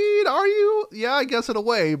 I mean, are you? Yeah, I guess in a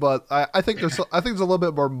way, but I think there's a little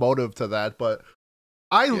bit more motive to that. But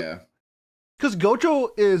I Yeah, because Gojo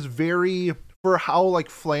is very for how like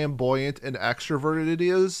flamboyant and extroverted it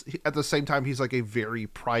is. At the same time, he's like a very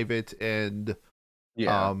private and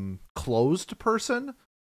yeah. closed person,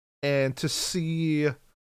 and to see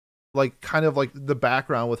like kind of like the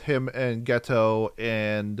background with him and Geto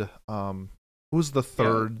and who's the Yeah,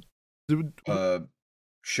 third dude? uh,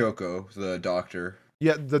 Shoko, the doctor.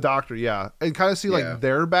 Yeah, the doctor, yeah. And kind of see Yeah, like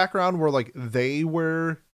their background where like they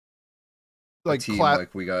were a like team class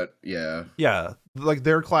like we got. Yeah, yeah, like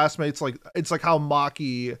their classmates, like it's like how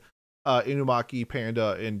Maki Inumaki,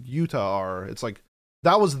 Panda, and Yuta are. It's like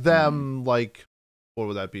that was hmm. them like what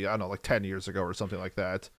would that be? I don't know, like 10 years ago or something like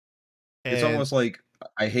that. It's And almost like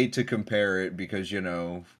I hate to compare it because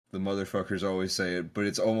the motherfuckers always say it, but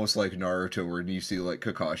it's almost like Naruto where you see like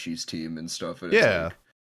Kakashi's team and stuff, and it's yeah. like,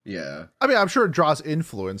 yeah, I mean, I'm sure it draws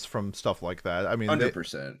influence from stuff like that. I mean,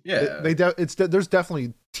 100%. Yeah. there's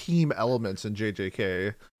definitely team elements in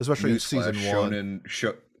JJK, especially in Newsflash: season one.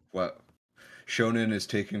 What? Shonen is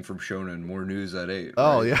taking from Shonen. More news at 8,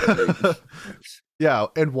 Oh right? yeah, Like, yeah,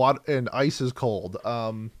 and what and ice is cold.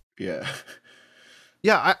 yeah,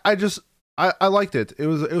 Yeah, I just I liked it. It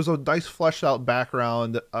was a nice fleshed out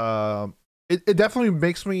background. It definitely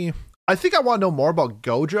makes me. I think I want to know more about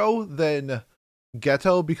Gojo than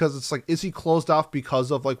Geto because it's like, is he closed off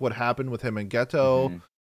because of like what happened with him and Geto? hmm.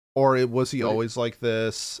 Or was he But always like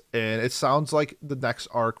this? And it sounds like the next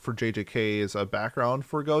arc for JJK is a background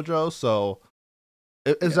for Gojo. So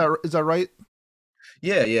yeah, is that right?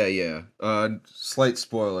 yeah. Slight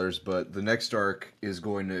spoilers, but the next arc is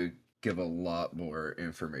going to give a lot more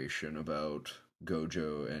information about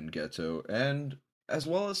Gojo and Geto, and as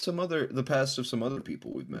well as the past of some other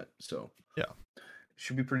people we've met. So Yeah,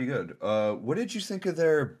 should be pretty good. What did you think of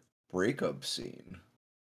their breakup scene?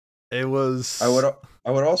 it I would was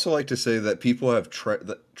I would also like to say that people have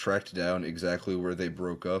tracked down exactly where they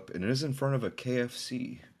broke up, and it is in front of a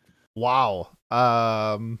KFC. wow.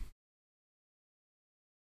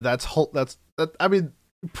 That's that. I mean,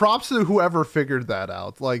 props to whoever figured that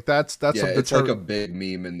out. Like that's Yeah, some it's like deter. a big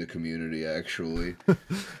meme in the community, actually.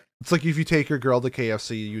 It's like if you take your girl to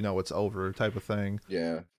KFC, you know it's over type of thing.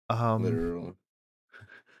 Yeah, Um, literally.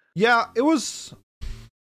 yeah, it was.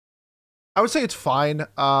 I would say it's fine.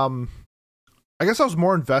 I guess I was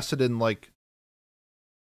more invested in like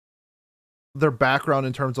their background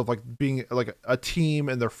in terms of like being like a team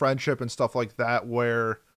and their friendship and stuff like that.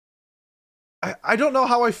 Where I don't know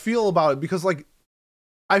how I feel about it because like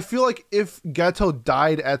I feel like if Geto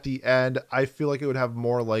died at the end, I feel like it would have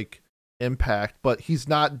more like impact. But he's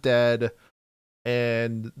not dead,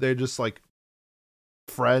 and they're just like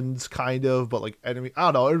friends, kind of, but like enemy. I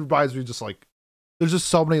don't know. It reminds me just like there's just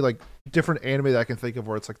so many like different anime that I can think of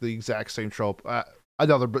where it's like the exact same trope.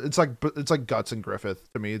 Another, but it's like Guts and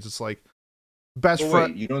Griffith to me. It's just like best But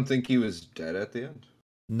friend. wait, you don't think he was dead at the end?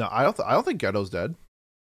 No, I don't think Ghetto's dead.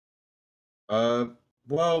 Uh,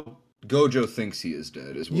 well, Gojo thinks he is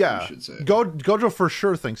dead, is what we Yeah, should say. Gojo for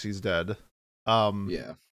sure thinks he's dead. Um,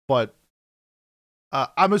 Yeah. but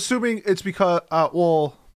I'm assuming it's because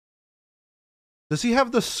well, does he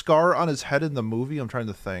have the scar on his head in the movie? I'm trying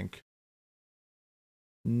to think.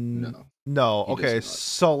 N- No, no. he does Okay. not.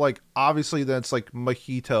 So like obviously then it's like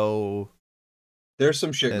Mahito There's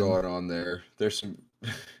some shit and going on there. There's some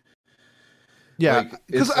yeah, like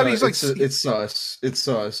because I mean he's like it's sus. It's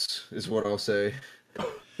sus is what I'll say.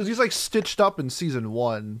 because he's like stitched up in season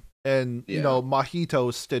one, and you Yeah. know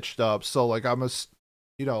Mahito's stitched up. So like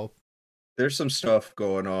you know, There's some stuff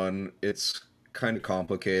going on. It's kind of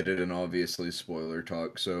complicated and obviously spoiler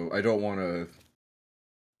talk, so I don't want to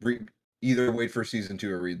either wait for season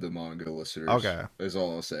 2 or read the manga, listeners. okay. Is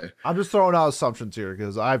all I'll say. I'm just throwing out assumptions here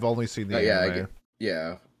because I've only seen the Yeah, I anime. get.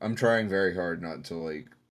 Yeah, I'm trying very hard not to like.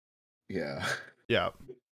 Yeah. Yeah.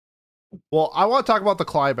 Well, I want to talk about the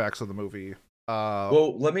climax of the movie.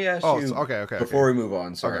 Well, let me ask you okay. before we move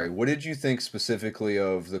on. Sorry, Okay. what did you think specifically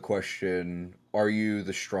of the question? Are you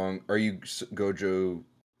Gojo?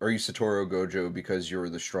 Are you Satoru Gojo because you're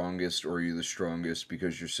the strongest, or are you the strongest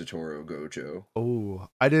because you're Satoru Gojo? Oh,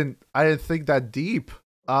 I didn't think that deep.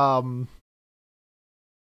 Because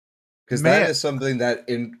that Man, is something that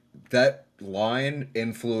in that line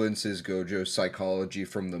influences Gojo's psychology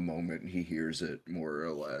from the moment he hears it, more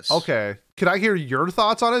or less. okay. Can I hear your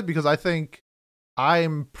thoughts on it? Because I think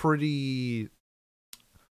I'm pretty.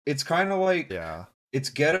 It's kind of like Yeah. it's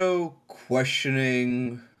Ghetto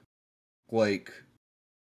questioning, like,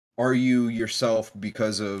 are you yourself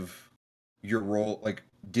because of your role? Like,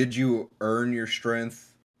 did you earn your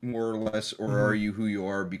strength more or less, or are you who you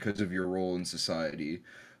are because of your role in society?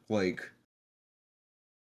 Like,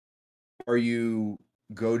 are you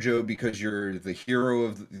Gojo because you're the hero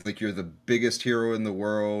of, like, you're the biggest hero in the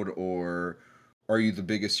world, or are you the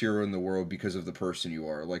biggest hero in the world because of the person you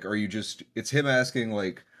are? Like, are you just, it's him asking,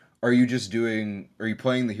 like, are you just doing, are you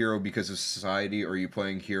playing the hero because of society, or are you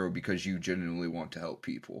playing hero because you genuinely want to help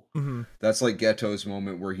people? Mm-hmm. That's like Ghetto's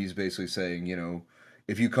moment where he's basically saying, you know,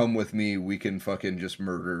 if you come with me, we can fucking just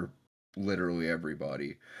murder literally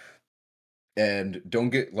everybody. And don't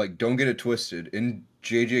get it twisted. In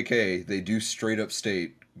JJK, they do straight up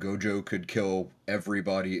state Gojo could kill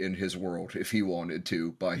everybody in his world if he wanted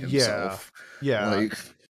to by Yeah. himself. Yeah. Like,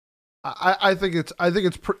 I think it's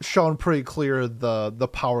shown pretty clear the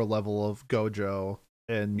power level of Gojo,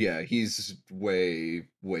 and yeah, he's way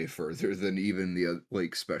further than even the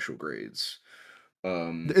like special grades.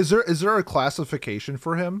 is there a classification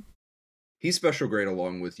for him? He's special grade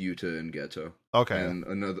along with Yuta and Geto. Okay. And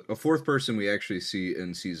a fourth person we actually see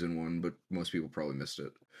in season 1, but most people probably missed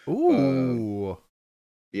it. Ooh.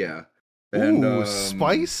 Yeah. And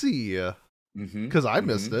Spicy. mhm, Because I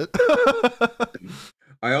missed mhm. it.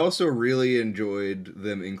 I also really enjoyed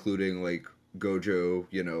them including like Gojo,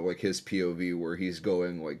 you know, like his POV where he's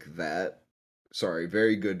going like that. Sorry,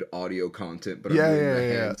 very good audio content, but I'm Yeah, doing yeah, the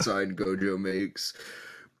yeah. hand sign Gojo makes.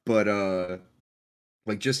 But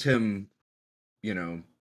like just him, you know,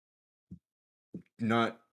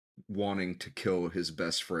 not wanting to kill his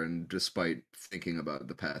best friend despite thinking about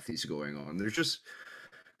the path he's going on. There's just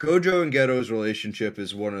Gojo and Geto's relationship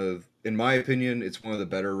is one of, in my opinion, it's one of the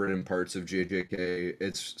better written parts of JJK.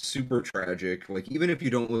 It's super tragic. Like, even if you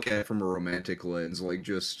don't look at it from a romantic lens, like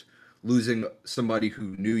just losing somebody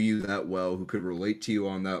who knew you that well, who could relate to you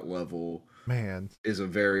on that level, Man. is a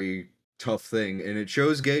very tough thing. And it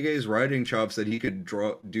shows Gege's writing chops that he could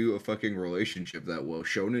do a fucking relationship that well.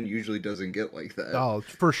 Shonen usually doesn't get like that. Oh,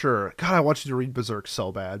 for sure. God, I want you to read Berserk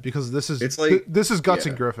so bad because It's like, this is Guts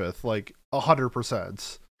yeah. and Griffith, like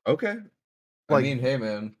 100%. Okay. I Like, mean, hey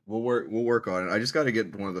man, we'll work on it. I just got to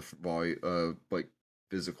get one of the like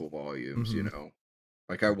physical volumes, you mhm. know.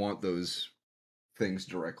 Like I want those things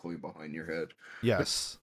directly behind your head.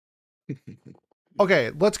 Yes. Okay,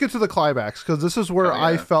 let's get to the climax because this is where Oh,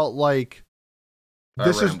 I yeah. felt like I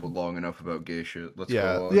this is rambled long enough about gay shit. Let's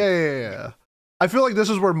yeah, go on. yeah. I feel like this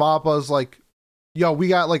is where Mappa's like, yo, we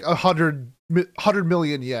got like 100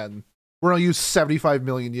 million yen. We're gonna use 75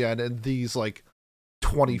 million yen in these like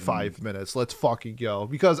 25 minutes. Let's fucking go.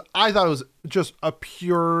 Because I thought it was just a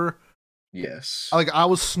pure, Yes. like I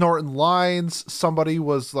was snorting lines. Somebody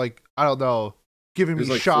was like, I don't know, giving It me was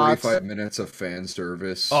like shots. 45 minutes of fan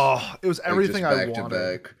service. Oh, it was everything like I just wanted.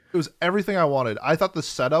 back to back. It was everything I wanted. I thought the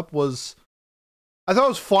setup was, I thought it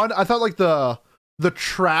was fun. I thought like the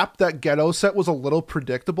trap that Ghetto set was a little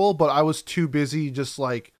predictable, but I was too busy just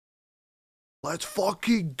like, let's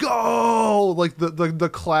fucking go. Like the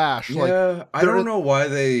clash. Yeah, Like, I don't know why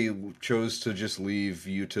they chose to just leave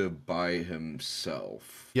Yuta by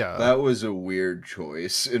himself. Yeah. That was a weird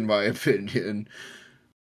choice, in my opinion.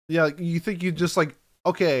 Yeah, you think you just like,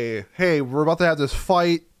 okay, hey, we're about to have this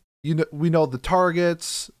fight. You know, we know the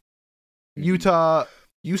targets. Yuta,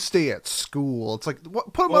 you stay at school. It's like,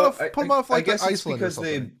 what? Put him on a flight I to guess it's Iceland or because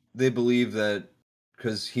something. they believe that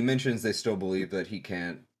because he mentions they still believe that he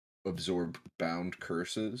can't absorb bound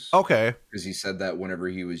curses. Okay. Because he said that whenever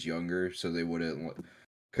he was younger, so they wouldn't.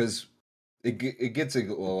 Because it gets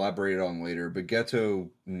elaborated on later, but Geto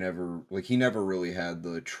never he never really had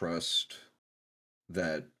the trust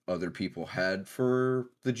that other people had for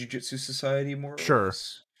the Jujutsu Society, more or Sure.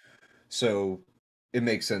 less. So it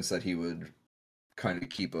makes sense that he would kind of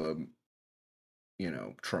keep a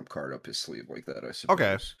trump card up his sleeve like that, I suppose.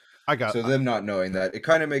 Okay. I got. So them not knowing that, it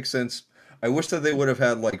kind of makes sense. I wish that they would have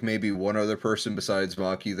had like maybe one other person besides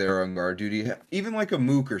Maki there on guard duty, even like a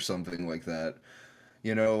Mook or something like that.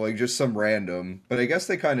 Like just some random. But I guess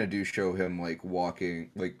they kind of do show him like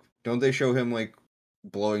walking, like don't they show him like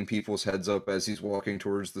blowing people's heads up as he's walking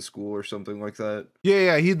towards the school or something like that?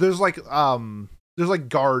 Yeah. There's like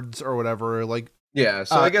guards or whatever. Like yeah.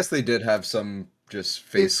 So I guess they did have some just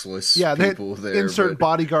faceless people there. Insert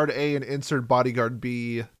bodyguard A and insert bodyguard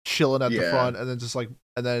B chilling at the front, and then just like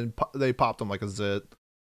they popped them like a zit.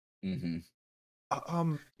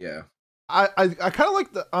 Mm-hmm. Yeah. I kind of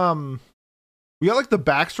like the we got like the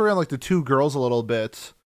backstory on like the two girls a little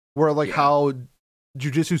bit, where like how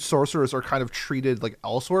jujitsu sorcerers are kind of treated like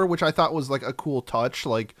elsewhere, which I thought was like a cool touch.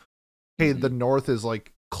 Like, hey, the North is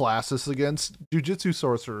like classist against jujitsu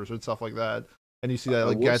sorcerers and stuff like that. And you see that,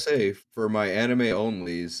 like, I will say, for my anime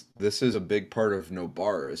onlys, this is a big part of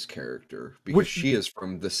Nobara's character because she is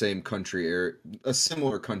from the same country area, a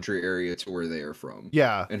similar country area to where they are from.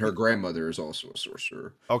 Yeah, and her grandmother is also a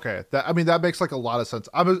sorcerer. Okay, that makes like a lot of sense.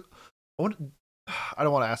 I don't want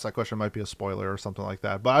to ask that question; it might be a spoiler or something like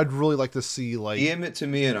that. But I'd really like to see like DM it to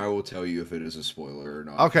me, and I will tell you if it is a spoiler or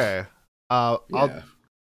not. Okay, yeah.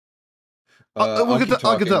 I'll get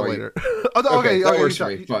to that later. Okay,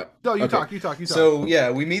 you talk. So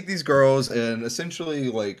yeah, we meet these girls, and essentially,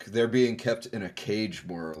 like, they're being kept in a cage,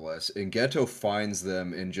 more or less. And Geto finds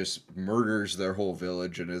them and just murders their whole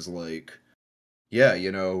village, and is like, "Yeah,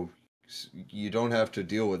 you don't have to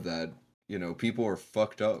deal with that. People are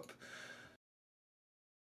fucked up."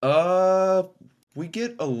 We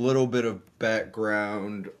get a little bit of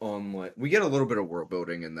background on we get a little bit of world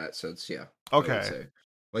building in that sense. Yeah. Okay. I would say.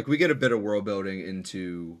 Like, we get a bit of world building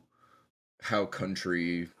into how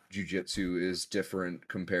country jujitsu is different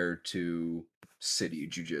compared to city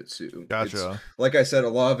jujitsu. Gotcha. Like I said, a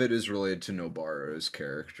lot of it is related to Nobara's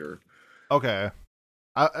character. Okay.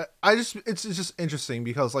 It's just interesting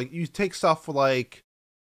because like you take stuff like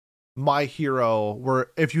My Hero,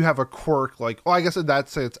 where if you have a quirk, like, I guess in that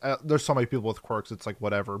sense, there's so many people with quirks, it's like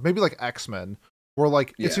whatever. Maybe like X-Men, where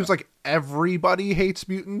like it seems like everybody hates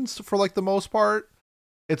mutants for like the most part.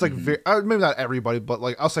 It's like maybe not everybody, but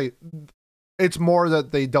like I'll say it's more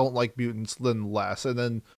that they don't like mutants than less. And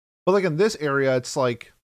then, but like in this area, it's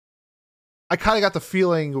like I kind of got the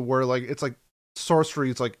feeling where like it's like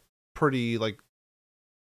sorcery is like pretty like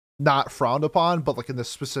not frowned upon, but like in this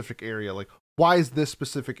specific area, like why is this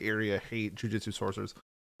specific area hate jujitsu sorcerers?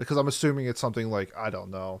 Because I'm assuming it's something like I don't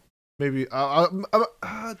know. Maybe do I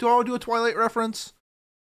want to do a Twilight reference?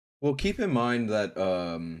 Well, keep in mind that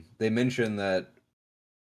they mentioned that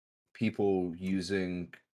people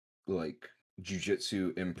using like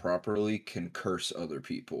jujitsu improperly can curse other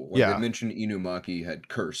people. Like they mentioned Inumaki had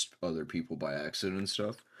cursed other people by accident and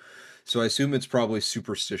stuff. So I assume it's probably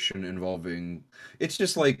superstition involving. It's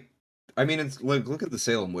just like, I mean, it's like, look at the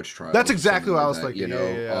Salem witch trial. That's exactly what I was thinking.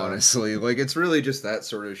 Honestly, like it's really just that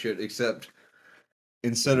sort of shit. Except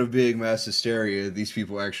instead of being mass hysteria, these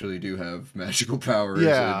people actually do have magical powers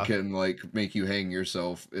and can like make you hang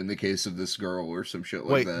yourself in the case of this girl or some shit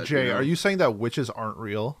like that. Wait, Jay, are you saying that witches aren't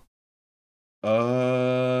real?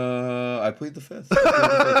 I plead the fifth.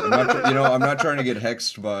 I'm not trying to get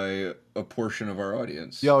hexed by a portion of our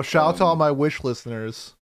audience. Yo, shout out to all my witch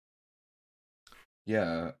listeners.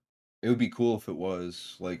 Yeah, it would be cool if it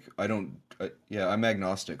was. Like, I'm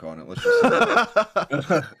agnostic on it. Let's just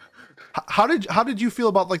say. How did you feel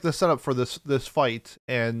about like the setup for this fight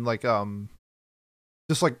and like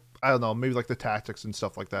just like I don't know, maybe like the tactics and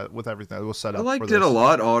stuff like that with everything that was set up? I liked it a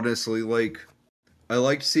lot, honestly. Like I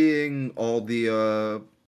liked seeing all the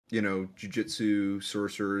jujitsu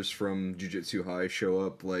sorcerers from Jujutsu High show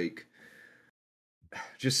up. Like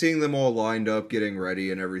just seeing them all lined up, getting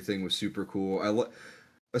ready, and everything was super cool.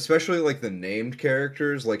 Especially like the named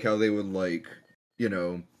characters, like how they would like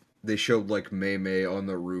they showed like Mei Mei on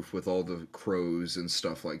the roof with all the crows and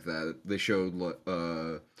stuff like that. They showed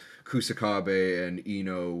Kusakabe and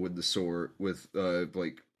Ino with the sword with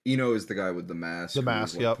like Ino is the guy with the mask. The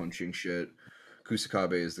mask, punching shit.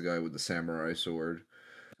 Kusakabe is the guy with the samurai sword.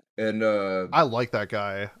 And I like that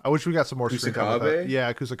guy. I wish we got some more screen time with that. Kusakabe.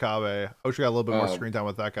 Yeah, Kusakabe. I wish we got a little bit more Um, screen time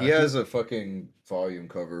with that he guy. has a fucking volume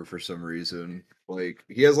cover for some reason. Like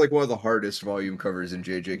he has like one of the hardest volume covers in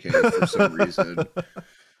JJK for some reason.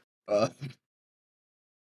 Uh,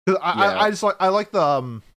 'Cause yeah, I just like I like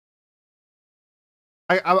the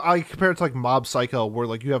I compare it to like Mob Psycho, where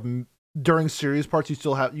like you have during series parts you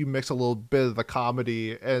still have you mix a little bit of the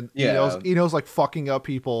comedy, and yeah, Ino's like fucking up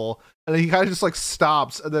people, and then he kind of just like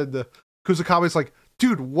stops, and then the Kusakabe's like,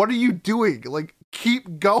 dude, what are you doing? Like,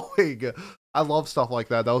 keep going. I love stuff like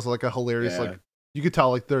that. That was like a hilarious yeah. like you could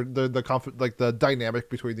tell like like the dynamic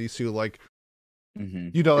between these two, like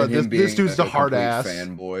And him this being dude's the a hard complete ass.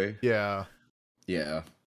 fanboy. Yeah. Yeah.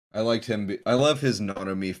 I liked him. I love his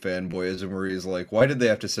Nanami fanboyism where he's like, why did they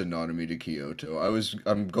have to send Nanami to Kyoto?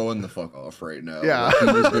 I'm going the fuck off right now. Yeah. Like, he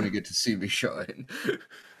was going to get to see me shine.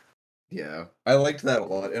 Yeah. I liked that a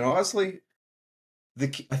lot. And honestly,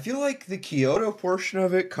 I feel like the Kyoto portion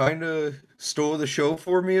of it kind of stole the show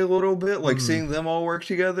for me a little bit. Like, Mhm. seeing them all work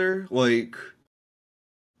together. Like,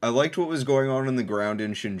 I liked what was going on the ground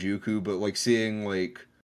in Shinjuku, but like seeing like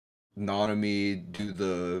Nanami do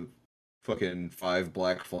the fucking 5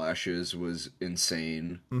 black flashes was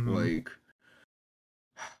insane. Mhm. Like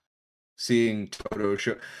seeing Toto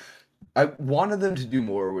show, I wanted them to do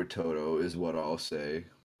more with Toto is what I'll say.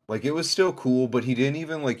 Like it was still cool, but he didn't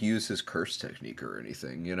even like use his curse technique or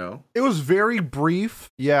anything, you know? It was very brief.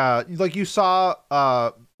 Yeah, like you saw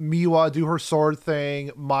Miwa do her sword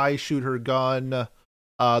thing, Mai shoot her gun,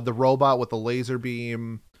 the robot with the laser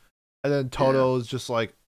beam, and then Yeah. Toto's just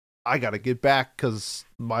like, I gotta get back because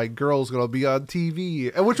my girl's gonna be on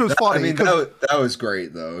TV, and which was I funny mean because that was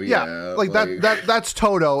great though. yeah, Yeah, like like that's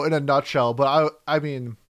Toto in a nutshell. But I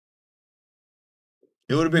mean,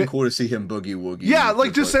 it would have been cool to see him boogie yeah, woogie like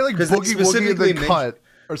with just like say like because they boogie woogie and specifically then mentioned cut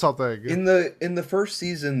or something. in the first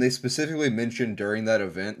season they specifically mentioned during that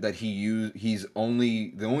event that he's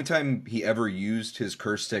only the only time he ever used his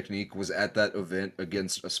curse technique was at that event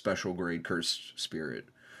against a special grade cursed spirit.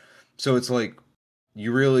 So it's like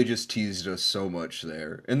you really just teased us so much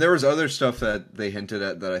there. And there was other stuff that they hinted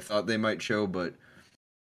at that I thought they might show, but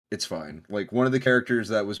it's fine. Like one of the characters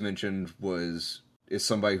that was mentioned is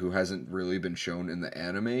somebody who hasn't really been shown in the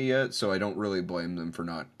anime yet, so I don't really blame them for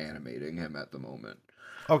not animating him at the moment.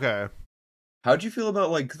 Okay. How'd you feel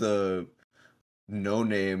about like the no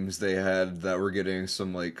names they had that were getting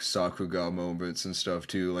some like Sakuga moments and stuff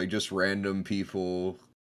too? Like just random people,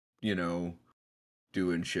 you know,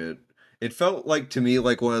 doing shit. It felt like to me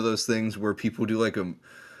like one of those things where people do like a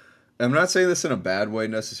I'm not saying this in a bad way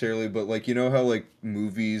necessarily, but like you know how like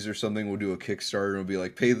movies or something will do a Kickstarter and it'll be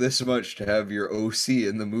like pay this much to have your OC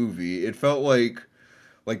in the movie. It felt like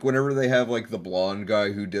whenever they have like the blonde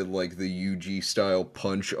guy who did like the UG style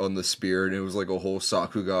punch on the spear and it was like a whole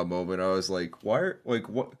Sakuga moment, I was like, why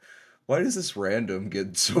does this random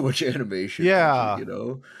get so much animation budget, Yeah. you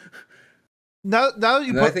know? Now that you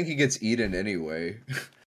And then I put think he gets eaten anyway.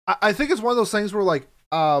 I think it's one of those things where like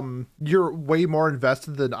you're way more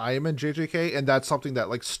invested than I am in JJK, and that's something that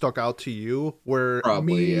like stuck out to you, where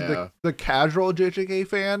Probably, me yeah. the casual JJK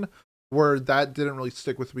fan, where that didn't really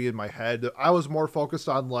stick with me in my head. I was more focused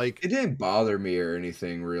on like It didn't bother me or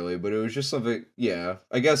anything really, but it was just something, yeah.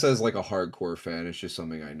 I guess as like a hardcore fan, it's just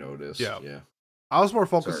something I noticed. yeah, Yeah. I was more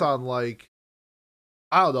focused Sorry. on like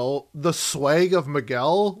I don't know, the swag of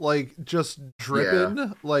Miguel, like just Yeah.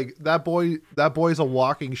 dripping. Like that boy's a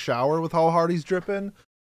walking shower with how hard he's dripping.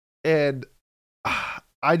 And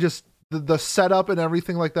I just the setup and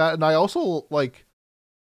everything like that. And I also like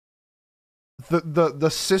the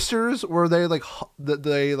sisters where they like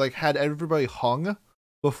they like had everybody hung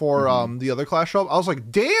before Hmm. the other class show up. I was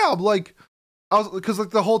like, damn, like I was because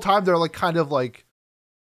like the whole time they're like kind of like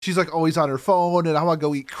she's like always on her phone and I want to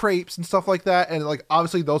go eat crepes and stuff like that. And like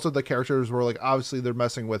obviously those are the characters where like obviously they're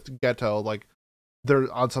messing with Ghetto, like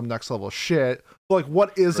they're on some next level shit. But like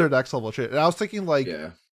what is their Right. next level shit? And I was thinking like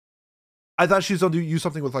Yeah. I thought she was gonna use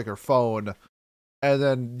something with like her phone, and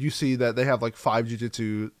then you see that they have like 5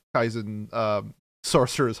 Jujutsu Kaisen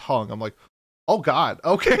sorcerers hung. I'm like, oh god,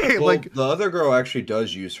 okay. Well, Like the other girl actually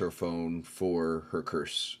does use her phone for her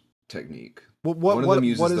curse technique. what One of them what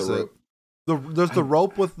uses the is it? rope. There's the I,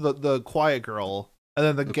 rope with the quiet girl, and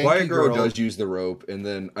then the the quiet Genki girl girl. does use the rope, and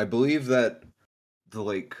then I believe that the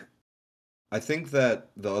like I think that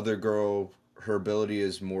the other girl, her ability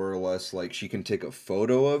is more or less like she can take a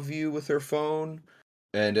photo of you with her phone,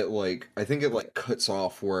 and it like I think it like cuts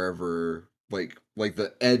off wherever like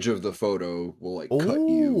the edge of the photo will like cut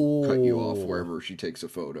you off Oh, wherever she takes a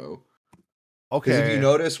photo. Because if you okay.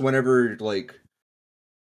 notice, whenever like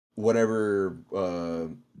whatever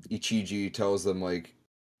Ichiji tells them like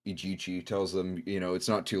Ichichi tells them, it's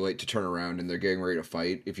not too late to turn around and they're getting ready to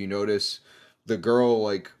fight. If you notice, the girl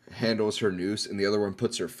like handles her noose and the other one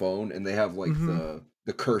puts her phone, and they have like Mm-hmm.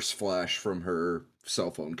 the curse flash from her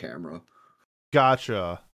cell phone camera.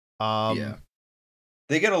 Gotcha. Yeah.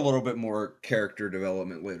 They get a little bit more character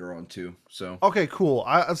development later on too. So Okay, cool.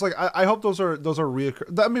 I hope those are maybe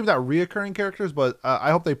not reoccurring characters, but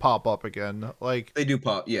I hope they pop up again. Like, they do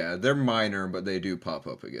pop. Yeah, they're minor, but they do pop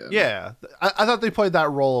up again. yeah, I thought they played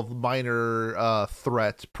that role of minor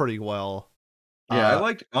threat pretty well. Yeah, I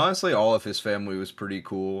liked, honestly, all of his family was pretty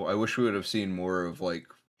cool. I wish we would have seen more of like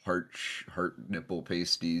heart nipple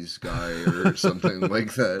pasties guy or something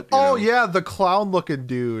like that. Oh yeah, the clown looking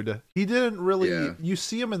dude. He didn't really. Yeah. You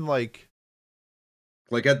see him in like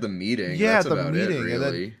at the meeting. Yeah, That's the about meeting, it, and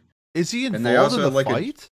then really. is he And they involved in also the had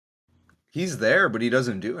fight? he's there, but he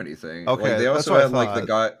doesn't do anything. Like Okay, they that's also what I had like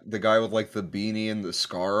thought. the guy with like the beanie and the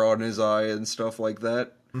scar on his eye and stuff like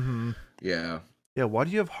that. Hmm. Yeah, Yeah, why do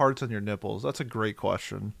you have hearts on your nipples? That's a great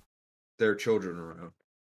question. there are children around.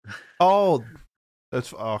 Oh,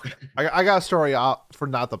 that's okay. I got a story out for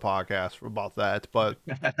not the podcast about that, but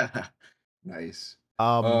Nice.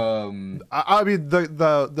 um, Um, I mean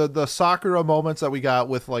the Sakura moments that we got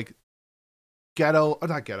with like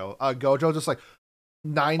not Ghetto, Gojo just like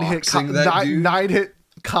boxing that dude. nine hit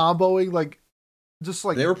comboing like just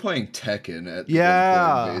like They were playing Tekken at one point,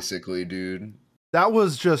 yeah. basically, dude. That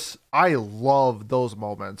was just I love those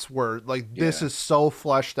moments where like this Yeah. is so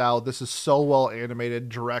fleshed out, this is so well animated,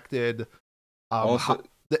 directed. Also,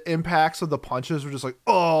 The impacts of the punches were just like,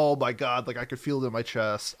 oh my god, like I could feel it in my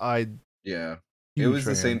chest. yeah. It Huge was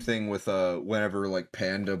the same fan. thing with whenever like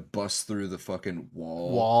Panda busts through the fucking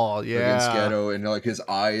wall Wall, against yeah. Ghetto and like his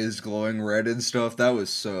eye is glowing red and stuff. That was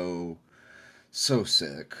so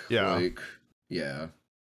sick. Yeah. Like, yeah.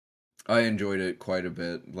 I enjoyed it quite a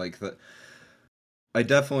bit. I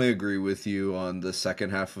definitely agree with you on the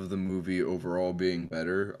second half of the movie overall being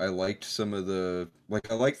better. I liked some of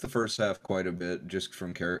I liked the first half quite a bit just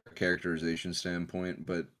from characterization standpoint,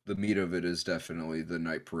 but the meat of it is definitely the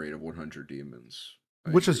Night Parade of 100 Demons.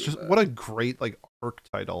 I Which is agree with just that. what a great like arc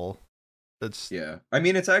title. It's Yeah. I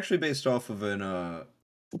mean, it's actually based off of an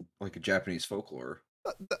like a Japanese folklore.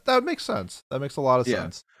 that makes sense. That makes a lot of Yeah.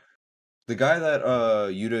 sense. The guy that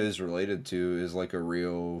Yuta is related to is like a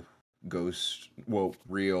real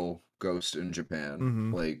real ghost in Japan.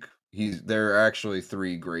 Hmm. Like there are actually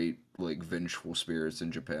three great like vengeful spirits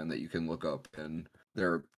in Japan that you can look up, and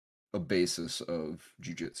they're a basis of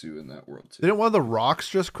jujitsu in that world too. Didn't one of the rocks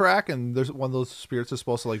just crack and there's one of those spirits is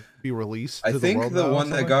supposed to like be released I to the think world the now or one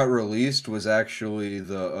that something? got released was actually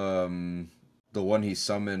the one he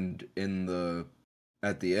summoned in the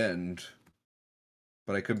at the end,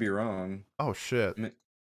 but I could be wrong. Oh shit.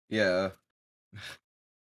 Yeah.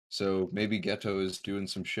 So maybe Ghetto is doing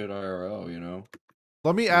some shit IRL,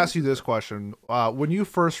 Let me Maybe. ask you this question. When you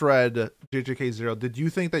first read JJK Zero, did you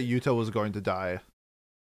think that Yuta was going to die?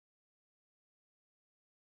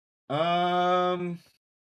 Um,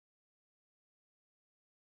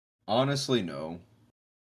 Honestly, no.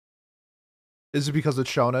 Is it because it's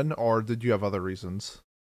shonen, or did you have other reasons?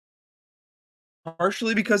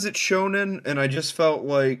 Partially because it's shonen, and I just felt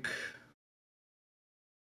like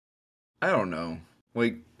I don't know,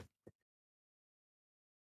 like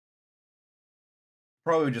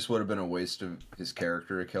probably just would have been a waste of his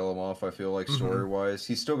character to kill him off. I feel like Mm-hmm. story wise,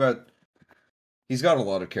 he's got a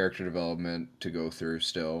lot of character development to go through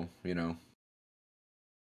still.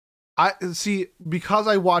 I see because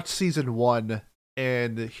I watched season one,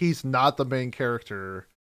 and he's not the main character,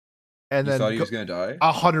 and You thought then he was gonna die?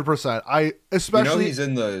 100%. I especially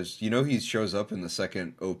He shows up in the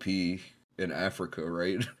second OP in Africa,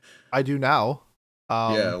 right? I do now.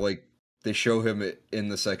 Yeah, like they show him in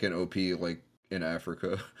the second OP, like in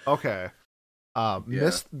Africa. Okay. Yeah.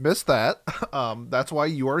 Missed that. That's why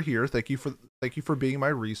you are here. Thank you for being my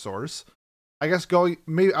resource. I guess going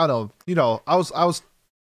maybe I don't know. I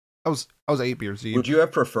was 8 beers deep. Would you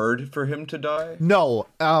have preferred for him to die? No,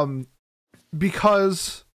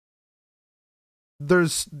 because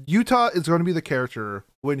there's Utah is going to be the character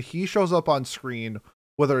when he shows up on screen,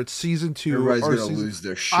 whether it's season two Everybody's or gonna season. lose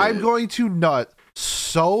their shit. I'm going to nut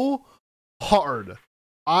so hard.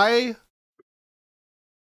 I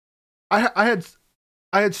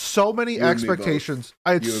had so many You and me both. expectations.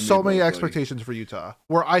 I had You and me so many both, buddy. expectations for Utah,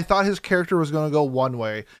 where I thought his character was going to go one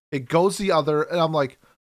way. It goes the other, and I'm like,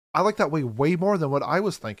 I like that way more than what I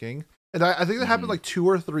was thinking. And I think that happened Mhm. like 2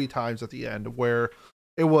 or 3 times at the end, where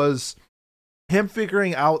it was him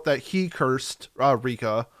figuring out that he cursed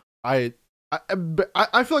Rika. I feel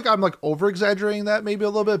like I'm like over exaggerating that maybe a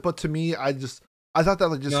little bit, but to me, I thought that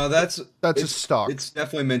like just No, that just stuck. it's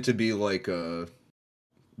definitely meant to be like a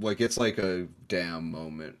it's like a damn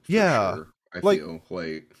moment for Yeah. sure. I Like feel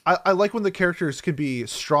like I like when the characters can be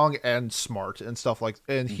strong and smart and stuff like,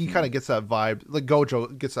 and he kind hmm of gets that vibe. Like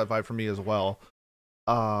Gojo gets that vibe for me as well.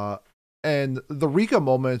 Uh, and the Rika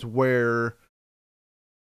moment where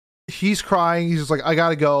he's crying, he's just like, I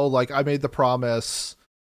gotta go. Like I made the promise,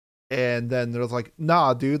 and then there's like,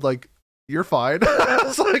 nah, dude, like you're fine.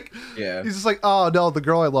 It's like yeah. he's just like, oh no, the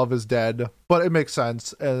girl I love is dead, but it makes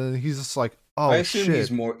sense. And he's just like, I oh assume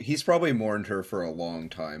shit, he's probably mourned her for a long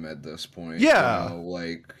time at this point, you yeah, know,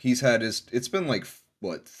 like he's had his it's been like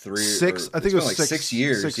what, I think it's it been was like 6 six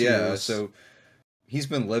years, six yeah. years. So he's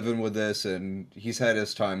been living with this and he's had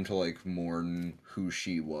his time to like mourn who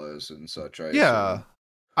she was and such, I Yeah. assume.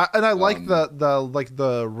 And I like Um the like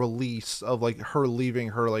the release of like her leaving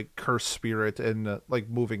her like cursed spirit and like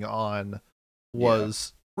moving on yeah.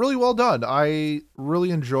 was really well done. I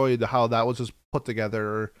really enjoyed how that was just put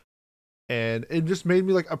together, and it just made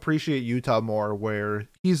me like appreciate Utah more, where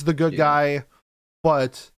he's the good Yeah. guy,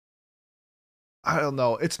 but I don't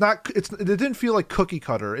know. It didn't feel like cookie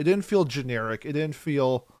cutter. It didn't feel generic. It didn't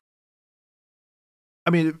feel I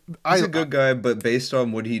mean, He's a good guy, but based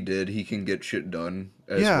on what he did, he can get shit done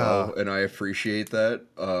as yeah. well, and I appreciate that.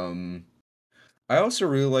 I also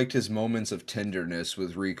really liked his moments of tenderness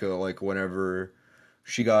with Rika, like whenever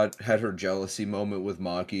she got had her jealousy moment with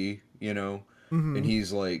Maki, you know, and Mhm.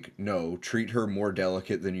 he's like, "No, treat her more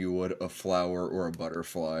delicate than you would a flower or a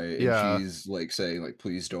butterfly," and Yeah. she's like saying like,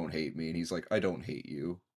 "Please don't hate me," and he's like, "I don't hate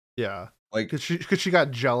you." Yeah, Like, cause she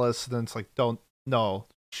got jealous. Then it's like, don't no,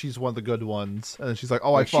 she's one of the good ones, and then she's like,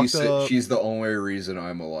 oh, I fucked up. she's the only reason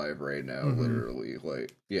I'm alive right now, Mm-hmm. literally.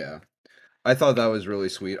 Like, yeah. I thought that was really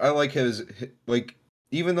sweet. I like like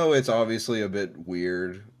even though it's obviously a bit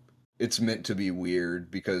weird, it's meant to be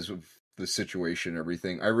weird because of the situation and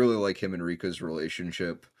everything. I really like him and Rika's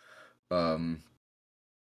relationship. Um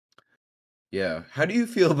yeah. How do you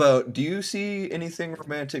feel about do you see anything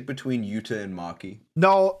romantic between Yuta and Maki?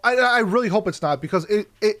 No, I really hope it's not, because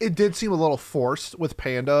it did seem a little forced with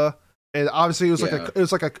Panda, and obviously Yeah,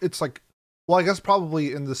 it's like, well, I guess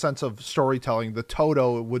probably in the sense of storytelling, the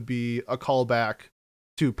Toto would be a callback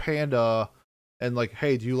to Panda, and like,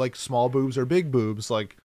 hey, do you like small boobs or big boobs?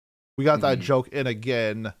 Like, we got that hmm joke in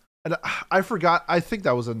again, and I forgot. I think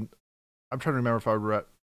that was in. I'm trying to remember if I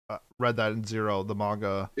read that in Zero, the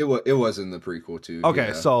manga. it was in the prequel too, Okay,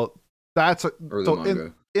 yeah. so that's Or the so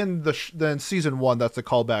manga. in the then season one, that's a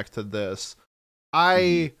callback to this.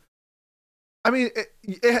 hmm I I mean,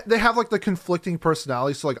 they have like the conflicting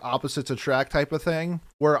personalities, so like opposites attract type of thing,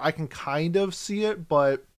 where I can kind of see it,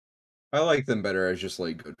 but I like them better as just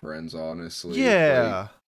like good friends, honestly. Like, yeah,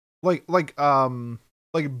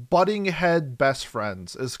 like butting head best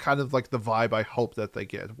friends is kind of like the vibe I hope that they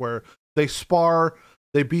get, where they spar,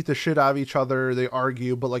 they beat the shit out of each other, they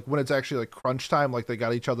argue, but like when it's actually like crunch time, like they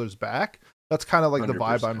got each other's back. That's kind of like the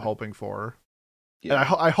vibe I'm 100%. hoping for, and Yeah.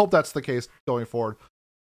 I hope that's the case going forward.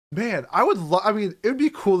 Man, I would I mean, it'd be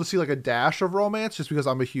cool to see like a dash of romance, just because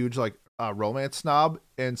I'm a huge like romance snob,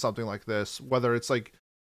 and something like this, whether it's like,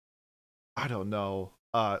 I don't know,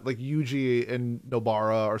 like Yuji and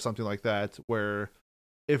Nobara or something like that, where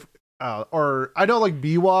if or I know like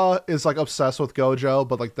Biwa is like obsessed with Gojo,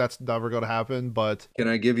 but like that's never gonna happen. But Can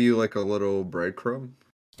I give you like a little breadcrumb?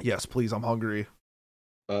 yes, please, I'm hungry.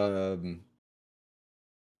 Um,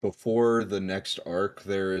 Before the next arc,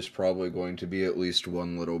 there is probably going to be at least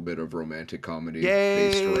one little bit of romantic comedy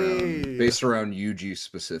Yay! based around Yuji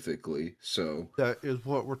specifically. So, That is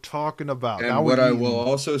what we're talking about. Now and we're what I will eating.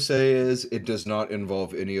 also say is it does not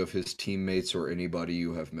involve any of his teammates or anybody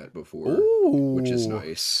you have met before, which is Ooh,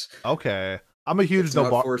 nice. okay. I'm a huge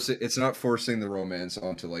Nobara. It's not forcing the romance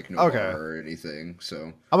onto like Okay, Nobara or anything.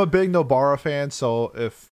 So, I'm a big Nobara fan, so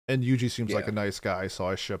if and Yuji seems like yeah. a nice guy, so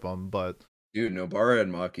I ship him. But Dude, Nobara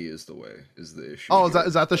and Maki is the way, is the issue oh, is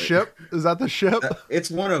here. that the Like, ship? Is that the ship? it's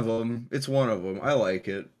one of them. It's one of them. I like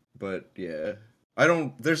it, but yeah, I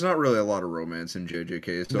don't. There's not really a lot of romance in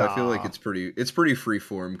JJK, so I feel like Nah. it's pretty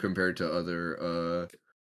freeform compared to other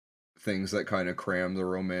things that kind of cram the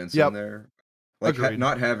romance in Yep. there. Like Agreed.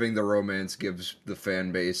 not having the romance gives the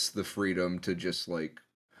fan base the freedom to just like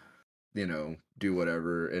do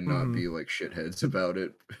whatever and not Hmm. be like shitheads about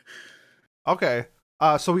it. Okay.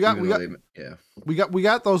 So Even though they, yeah. we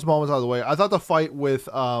got those moments out of the way. I thought the fight with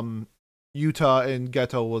Utah and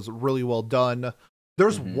Ghetto was really well done.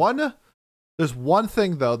 There's hmm one there's one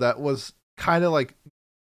thing though that was kind of like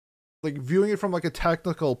viewing it from like a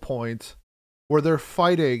technical point, where they're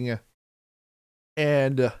fighting,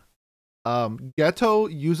 and Ghetto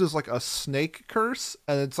uses like a snake curse,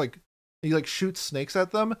 and it's like He like shoots snakes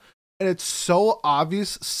at them, and it's so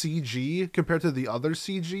obvious CG compared to the other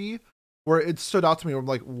CG, where it stood out to me. Where I'm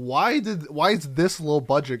like, why is this low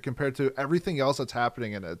budget compared to everything else that's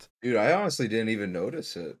happening in it? Dude, I honestly didn't even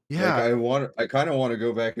notice it. Like, Yeah, I kind of want to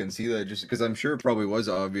go back and see that just because I'm sure it probably was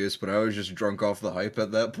obvious, but I was just drunk off the hype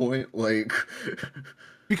at that point. Like,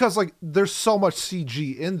 because like there's so much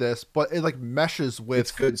CG in this, but it like meshes it's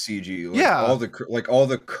with good CG. Like yeah, all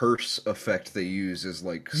the curse effect they use is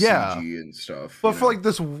like yeah. CG and stuff. But for like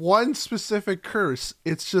this one specific curse,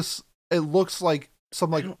 it's just it looks like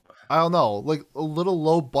some I like don't. I don't know, like a little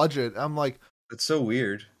low budget. I'm like, It's so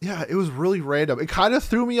weird. yeah, it was really random. It kind of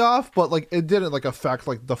threw me off, but like it didn't like affect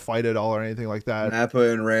like the fight at all or anything like that.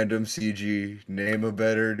 Nappa and random CG. Name a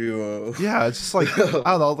better duo. Yeah, it's just like I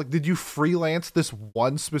don't know. Like, did you freelance this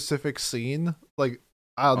one specific scene? Like,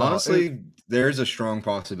 I don't know. Honestly, there's a strong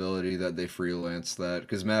possibility that they freelance that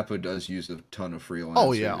because Mappa does use a ton of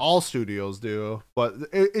Oh yeah, freelancers. all studios do, but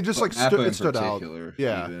it just But like Mappa it in stood out. particular,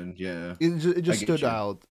 Yeah, even, yeah. it I just get stood you.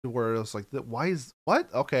 out where it was like, why is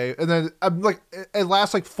what? Okay, and then I'm like, it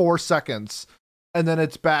lasts like 4 seconds, and then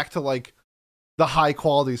it's back to like the high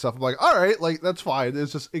quality stuff. I'm like, all right, like that's fine.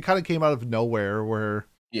 It's just it kind of came out of nowhere where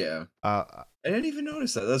Yeah. uh I didn't even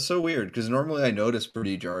notice that. That's so weird because normally I notice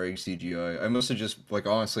pretty jarring CGI. I must have just, like,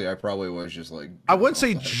 honestly, I probably was just, like, I drunk wouldn't off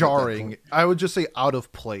say the hype at that jarring. point. I would just say out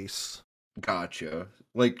of place. Gotcha.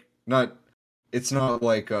 Like, not, it's not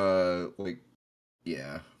like,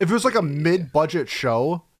 yeah. If it was like a Yeah. mid-budget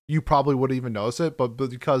show, you probably wouldn't even notice it. But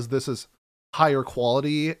because this is higher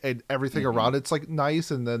quality and everything Mhm. around it's like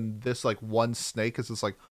nice, and then this like one snake is just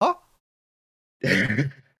like, huh?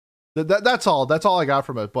 That's all. That's all I got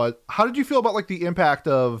from it. But how did you feel about like the impact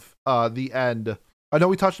of the end? I know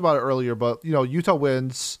we touched about it earlier, but you know, Utah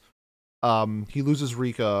wins. He loses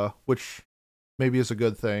Rika, which maybe is a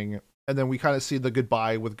good thing. And then we kind of see the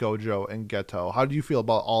goodbye with Gojo and Geto. How do you feel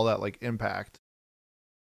about all that like impact?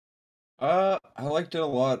 I liked it a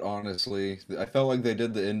lot, honestly. I felt like they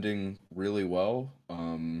did the ending really well.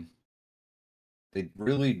 They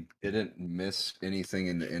really didn't miss anything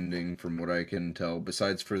in the ending from what I can tell,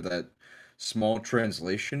 besides for that small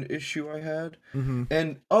translation issue I had. Mm-hmm.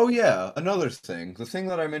 And oh yeah, another thing. The thing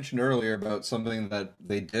that I mentioned earlier about something that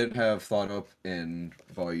they did have thought up in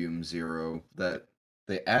Volume Zero that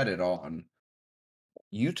they added on.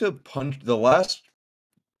 Yuta punched the last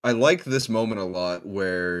I like this moment a lot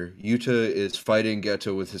where Yuta is fighting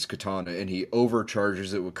Geto with his katana and he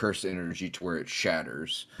overcharges it with cursed energy to where it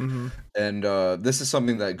shatters. Mm-hmm. And this is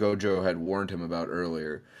something that Gojo had warned him about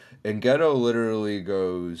earlier. And Geto literally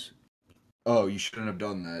goes, "Oh, you shouldn't have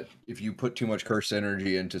done that. If you put too much cursed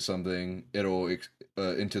energy into something,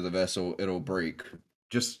 into the vessel, it'll break."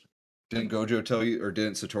 Just didn't Gojo tell you, or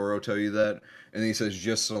didn't Satoru tell you that? And he says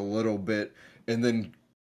just a little bit, and then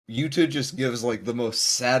Yuta just gives like the most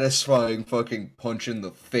satisfying fucking punch in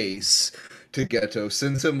the face to Geto.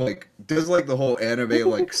 Sends him like does like the whole anime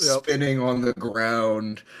like Yep. spinning on the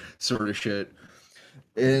ground sort of shit.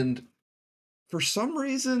 And for some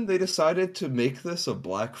reason they decided to make this a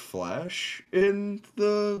Black Flash in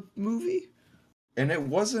the movie. And it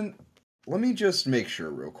wasn't let me just make sure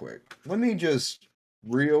real quick. Let me just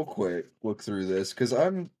real quick look through this cuz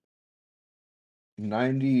I'm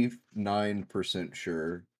 99%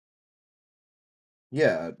 sure.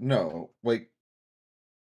 Yeah, no. Like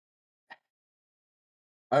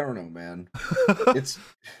I don't know, man. It's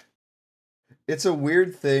it's a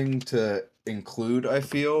weird thing to include, I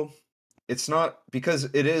feel. It's not because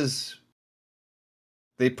it is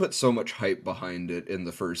they put so much hype behind it in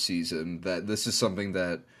the first season that this is something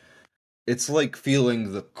that it's like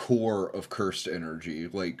feeling the core of cursed energy.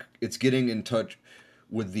 Like it's getting in touch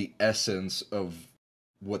with the essence of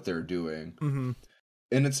what they're doing. Mm-hmm.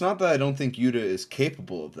 And it's not that I don't think Yuta is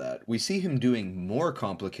capable of that. We see him doing more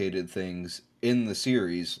complicated things in the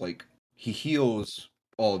series, like he heals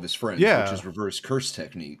all of his friends, which Yeah. is reverse curse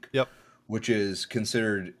technique, Yep. which is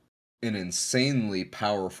considered an insanely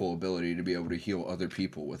powerful ability to be able to heal other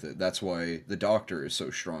people with it. That's why the doctor is so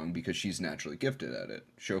strong because she's naturally gifted at it,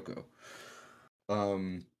 Shoko.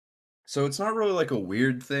 Um so it's not really like a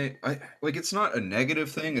weird thing. I like it's not a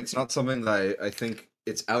negative thing. It's not something that I think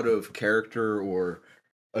it's out of character or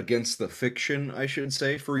against the fiction, I should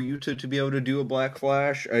say, for you to be able to do a Black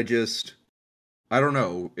Flash. I don't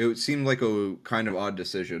know. It seemed like a kind of odd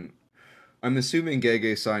decision. I'm assuming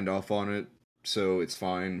Gege signed off on it, so it's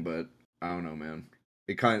fine, but I don't know, man.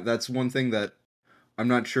 That's one thing that I'm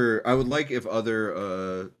not sure. I would like if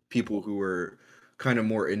other people who were kind of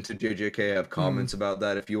more into JJK have Mm. comments about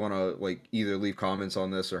that. If you want to like either leave comments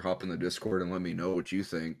on this or hop in the Discord and let me know what you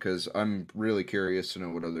think, because I'm really curious to know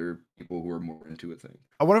what other people who are more into it think.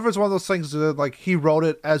 I wonder if it's one of those things that like he wrote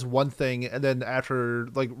it as one thing, and then after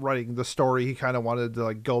like writing the story, he kind of wanted to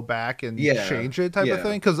like go back and Yeah, change it, type of yeah,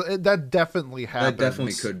 thing. Because that definitely that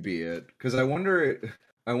definitely happens. could be it. Because I wonder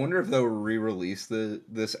if they'll re-release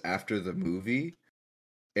this after the movie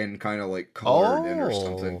and kind of like color it in or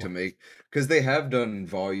something to Oh. make, because they have done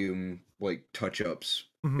volume like touch-ups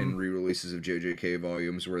Hmm. and re-releases of JJK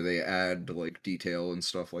volumes where they add like detail and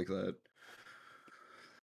stuff like that.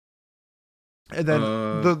 And then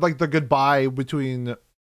Uh, the goodbye between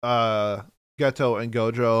uh Geto and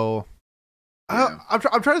Gojo. yeah. I'm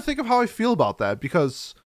trying to think of how I feel about that,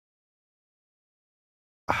 because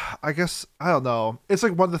I guess I don't know. It's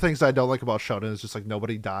like one of the things that I don't like about Shonen is just like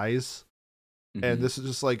nobody dies, and Hmm. this is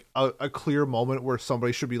just like a clear moment where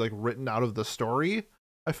somebody should be like written out of the story.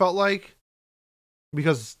 I felt like,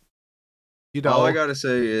 because you All I know, gotta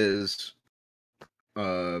say is,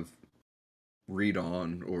 uh, read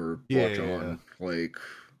on or yeah, watch yeah, yeah. on. Like,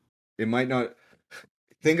 it might not.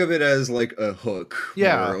 Think of it as like a hook, more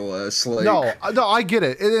Yeah. or less. Like, No, no, I get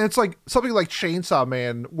it. And it's like something like Chainsaw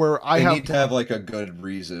Man, where I they have need to have like a good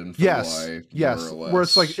reason for yes, why, more or yes, where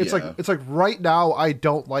it's like less. Yeah. right now I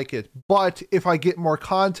don't like it, but if I get more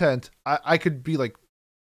content, I could be like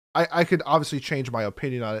I could obviously change my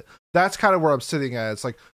opinion on it. That's kind of where I'm sitting at. It's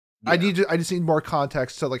like Yeah. I just need more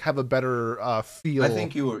context to like have a better feel. I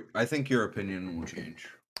think your opinion will change.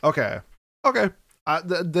 Okay, okay.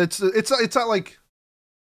 That's it's not like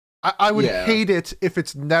I would Yeah. hate it if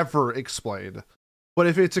it's never explained. But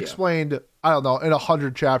if it's Yeah. explained, I don't know, in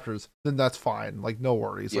 100 chapters, then that's fine. Like, no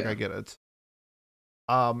worries. Like, I Yeah. get it.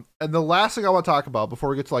 And the last thing I want to talk about before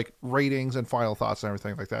we get to like ratings and final thoughts and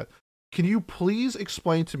everything like that, can you please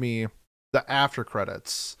explain to me the after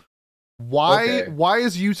credits? Okay. Why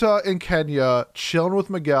is Utah in Kenya chilling with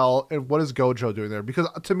Miguel, and what is Gojo doing there? Because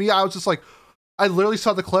to me, I was just like, I literally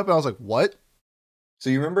saw the clip and I was like, what? So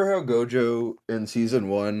you remember how Gojo in season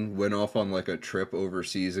 1 went off on like a trip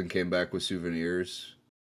overseas and came back with souvenirs?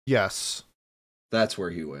 Yes. That's where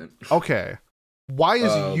he went. Okay. Why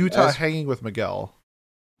is Utah As hanging with Miguel?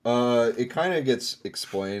 it kind of gets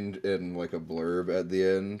explained in like a blurb at the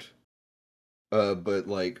end. But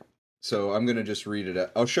like, so I'm gonna just read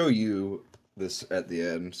it. I'll show you this at the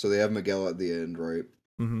end. So they have Miguel at the end, right?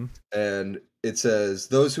 Mm-hmm. And it says,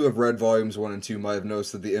 those who have read volumes 1 and 2 might have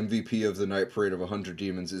noticed that the MVP of the Night Parade of 100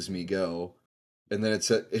 Demons is Miguel. And then it's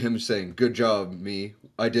him saying, good job, me.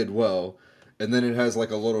 I did well. And then it has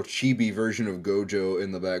like a little chibi version of Gojo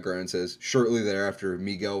in the background. It says, shortly thereafter,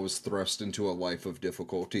 Miguel was thrust into a life of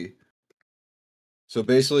difficulty. So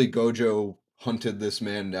basically, Gojo hunted this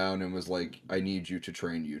man down and was like, I need you to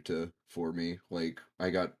train Yuta for me. Like,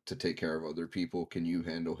 I got to take care of other people. Can you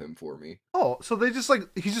handle him for me? Oh, so they just like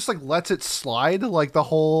he just like lets it slide, like the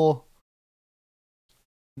whole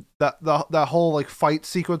that whole like fight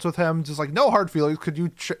sequence with him, just like no hard feelings. Could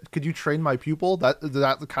you train my pupil? That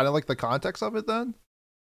kind of like the context of it. Then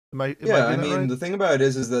am I Yeah, I getting that mean, right? the thing about it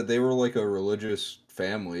is that they were like a religious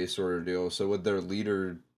family sort of deal. So with their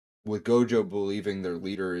leader, with Gojo believing their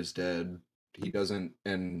leader is dead, he doesn't,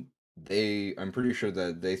 and I'm pretty sure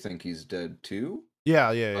that they think he's dead too.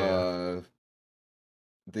 Yeah, yeah, yeah. Uh,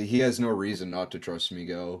 he has no reason not to trust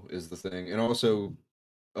Miguel is the thing, and also,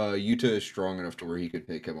 Yuta is strong enough to where he could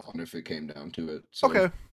take him on if it came down to it. So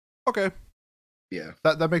Okay, okay. yeah,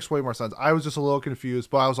 That makes way more sense. I was just a little confused,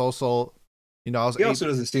 but I was also, I was he eight. also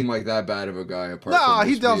doesn't seem like that bad of a guy apart from Nah,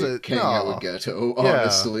 he just does being it. hanging out with No, Geto. yeah,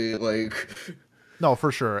 Honestly, like. no,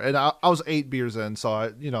 for sure. And I was 8 beers in,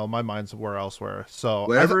 so my mind's were elsewhere. So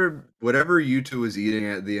Whatever Yuta was eating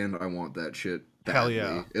at the end, I want that shit hell yeah.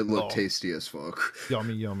 badly. It looked Oh, tasty as fuck.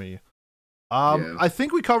 yummy, yummy. Yeah. I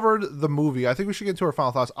think we covered the movie. I think we should get into our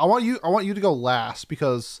final thoughts. I want you to go last,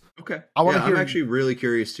 because Okay. I want to Yeah, I'm hear. actually really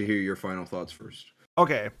curious to hear your final thoughts first.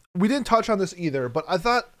 Okay, we didn't touch on this either, but I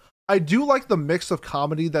thought I do like the mix of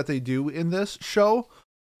comedy that they do in this show,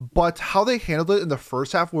 but how they handled it in the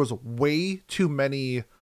first half was way too many,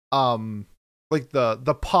 like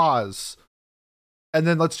the pause and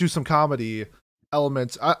then let's do some comedy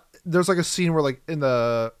elements. There's like a scene where like in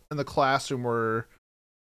the classroom where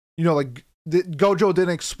like Gojo didn't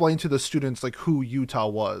explain to the students like who Utah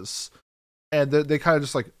was, and they kind of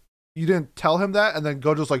just like, you didn't tell him that, and then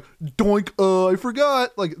Gojo's like, doink, I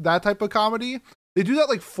forgot, like that type of comedy. They do that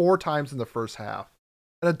like 4 times in the first half,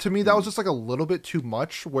 and to me that was Mm. just like a little bit too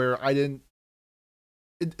much, where I didn't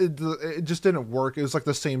it just didn't work. It was like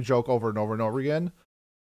the same joke over and over and over again.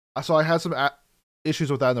 So I had some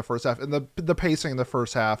issues with that in the first half, and the pacing in the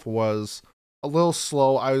first half was a little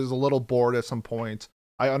slow. I was a little bored at some point.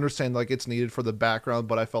 I understand like it's needed for the background,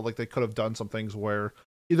 but I felt like they could have done some things where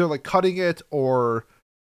either like cutting it or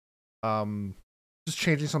just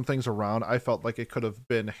changing some things around. I felt like it could have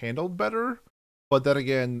been handled better. But then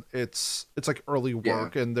again, it's like early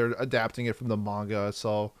work and they're adapting it from the manga,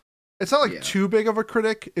 so it's not like too big of a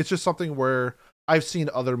critic. It's just something where I've seen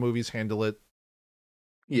other movies handle it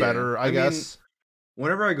better, I guess.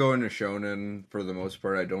 Whenever I go into shonen, for the most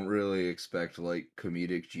part, I don't really expect like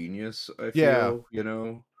comedic genius, I feel, you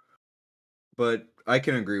know. But I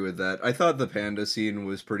can agree with that. I thought the panda scene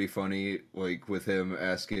was pretty funny, like with him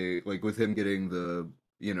asking, like with him getting the,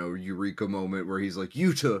 you know, eureka moment where he's like,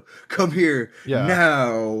 Yuta, come here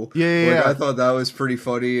now. Yeah. I thought that was pretty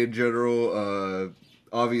funny in general.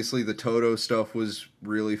 Obviously the Toto stuff was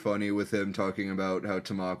really funny with him talking about how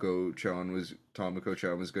Tomoko-chan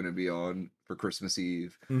was going to be on for Christmas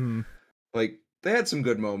Eve. Mm-hmm. Like they had some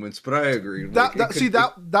good moments, but I agree.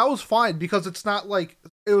 That was fine because it's not like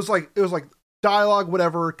it was like dialogue,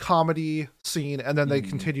 whatever, comedy scene, and then they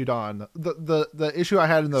continued on. The issue I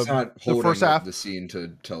had in the first half, the scene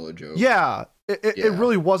to tell a joke. Yeah, it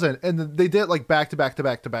really wasn't, and they did like back to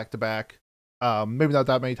back. Maybe not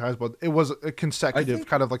that many times, but it was a consecutive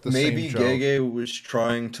kind of like the same joke. Maybe Gege was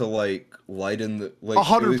trying to like lighten the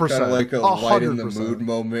 100%, like a lighten the mood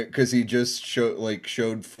moment because he just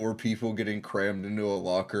showed 4 people getting crammed into a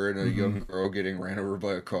locker and a young girl getting ran over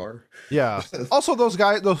by a car. Yeah. Also, those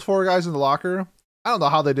 4 guys in the locker, I don't know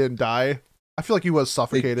how they didn't die. I feel like he was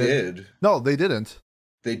suffocated. They did. No, they didn't.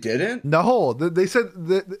 They didn't? No, they said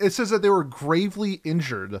it says that they were gravely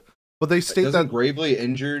injured. But they state that gravely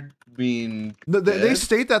injured mean they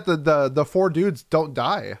state that the 4 dudes don't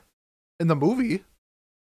die in the movie.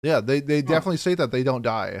 Yeah, they definitely state that they don't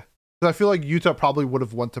die. I feel like Yuta probably would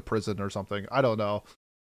have went to prison or something. I don't know.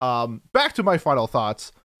 Back to my final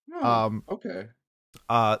thoughts. Okay.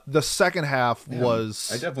 The second half was.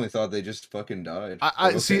 I definitely thought they just fucking died.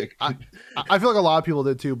 I feel like a lot of people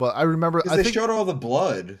did too, but I remember they showed all the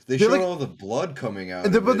blood. They showed all the blood coming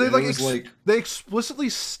out. But they explicitly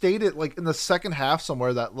stated like in the second half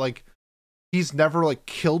somewhere that like he's never like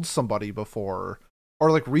killed somebody before,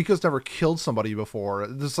 or like Rika's never killed somebody before.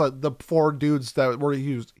 This like the 4 dudes that were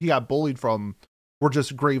he got bullied from were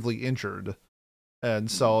just gravely injured,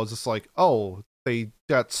 and so it's just like, oh, they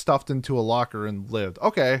got stuffed into a locker and lived.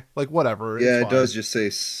 Okay, like whatever. Yeah, it does just say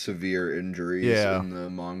severe injuries in the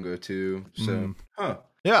manga too. So,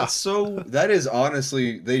 yeah. So that is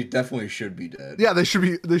honestly, they definitely should be dead. Yeah, they should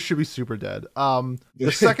be super dead.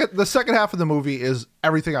 The second half of the movie is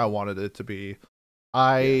everything I wanted it to be.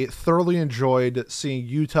 I thoroughly enjoyed seeing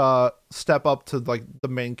Yuta step up to like the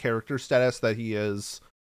main character status that he is.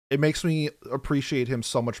 It makes me appreciate him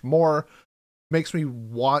so much more. Makes me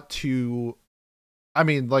want to. I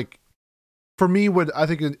mean, like, for me, I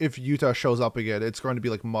think if Yuta shows up again, it's going to be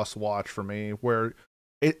like must watch for me. Where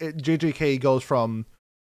JJK goes from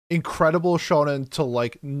incredible shonen to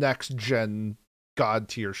like next gen god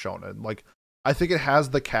tier shonen. Like, I think it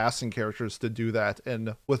has the cast and characters to do that,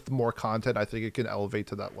 and with more content, I think it can elevate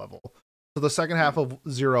to that level. So the second half of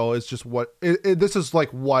Zero is just this is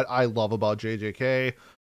like what I love about JJK.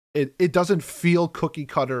 It doesn't feel cookie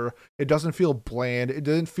cutter. It doesn't feel bland. It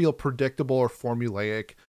didn't feel predictable or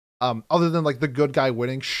formulaic. Other than like the good guy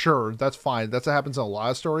winning, sure, that's fine. That's what happens in a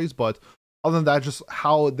lot of stories. But other than that, just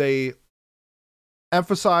how they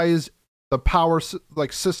emphasize the power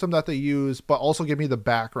like system that they use, but also give me the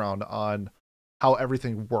background on how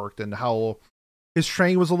everything worked and how his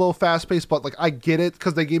training was a little fast paced. But like I get it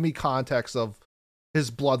because they gave me context of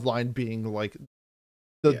his bloodline being like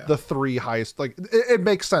the 3 highest, like it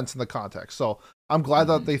makes sense in the context. So I'm glad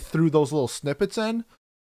that they threw those little snippets in.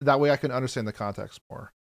 That way I can understand the context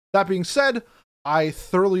more. That being said, I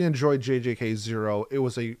thoroughly enjoyed JJK Zero. It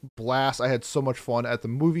was a blast. I had so much fun at the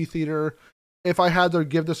movie theater. If I had to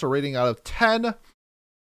give this a rating out of 10,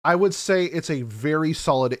 I would say it's a very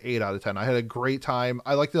solid 8 out of 10. I had a great time.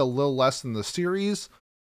 I liked it a little less than the series,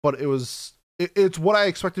 but it's what I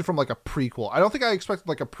expected from like a prequel. I don't think I expected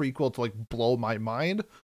like a prequel to like blow my mind,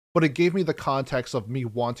 but it gave me the context of me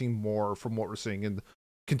wanting more from what we're seeing in the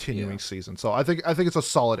continuing season. So I think it's a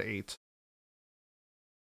solid 8.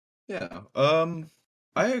 Yeah.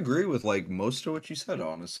 I agree with like most of what you said,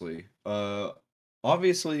 honestly.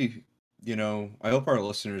 Obviously, you know, I hope our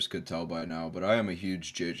listeners could tell by now, but I am a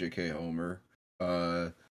huge JJK homer.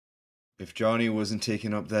 If Johnny wasn't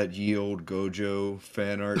taking up that ye old Gojo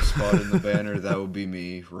fan art spot in the banner, that would be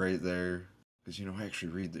me right there. Because, you know, I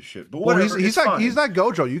actually read this shit. But whatever, he's not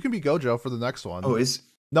Gojo. You can be Gojo for the next one. Oh, is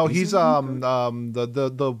No, Is he's it Yuta?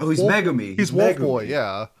 the Oh, he's wolf. Megami. He's He's Wolf Boy. Megami.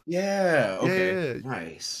 Yeah, Yeah. Okay. yeah,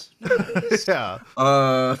 Nice. yeah. Nice. Yeah.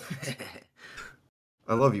 Uh,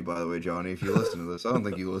 I love you, by the way, Johnny. If you listen to this, I don't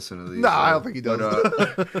think you listen to Nah, these I don't though. think he But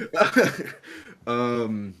does.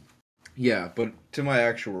 um, yeah. But to my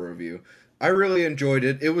actual review, I really enjoyed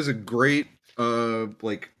it. It was a great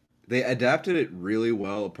like they adapted it really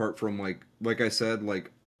well. Apart from like I said,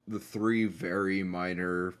 like the three very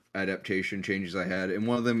minor adaptation changes I had, and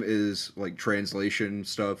one of them is like translation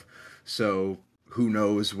stuff. So who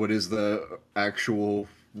knows what is the actual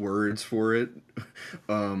words for it?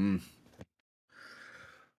 Um,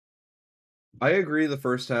 I agree. The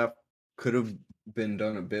first half could have been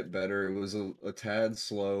done a bit better. It was a tad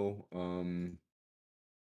slow.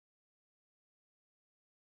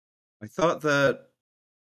 I thought that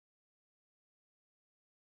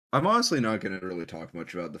I'm honestly not going to really talk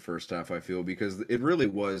much about the first half. I feel because it really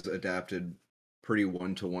was adapted pretty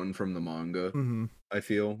one to one from the manga. Hmm. I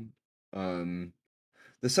feel. Um,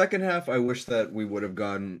 the second half, I wish that we would have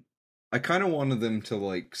gotten. I kind of wanted them to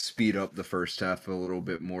like speed up the first half a little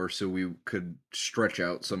bit more so we could stretch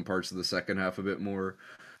out some parts of the second half a bit more.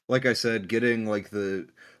 Like I said, getting like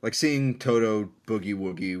seeing Toto boogie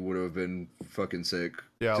woogie would have been fucking sick.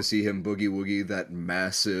 Yeah, To see him boogie woogie that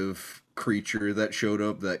massive creature that showed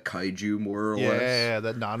up, that kaiju more or less. yeah.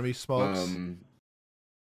 That Nanami smokes. Um,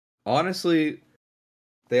 honestly,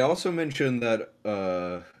 they also mentioned that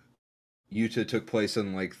Yuta took place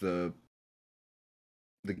in like the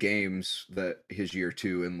games that his year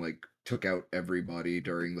two and like took out everybody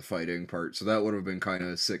during the fighting part. So that would have been kind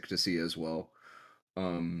of sick to see as well.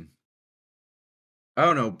 Um, I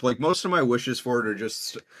don't know. Like most of my wishes for it are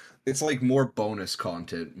just it's like more bonus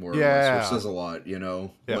content, more or less, which Yeah, says a lot, you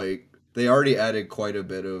know? yeah. Like they already added quite a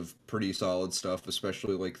bit of pretty solid stuff,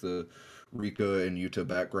 especially like the Rika and Yuta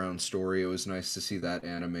background story. It was nice to see that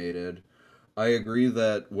animated. I agree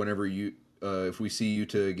that whenever you if we see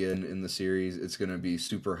Yuta again in the series, it's gonna be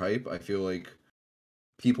super hype. I feel like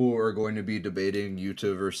people are going to be debating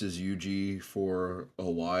Yuta versus Yuji for a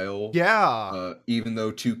while, Yeah. even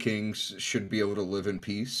though two kings should be able to live in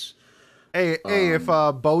peace. Hey, if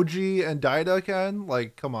Um, Boji and Daida can,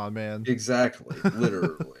 like, come on, man. exactly,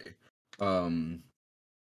 literally. Um,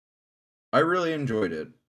 I really enjoyed it.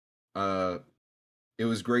 Uh, it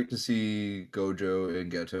was great to see Gojo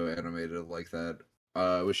and Geto animated like that.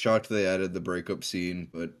 I was shocked they added the breakup scene,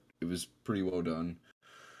 but it was pretty well done.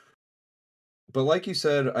 But like you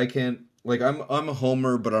said, I can't like I'm a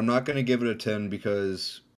homer, but I'm not gonna give it a 10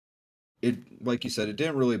 because it like you said, it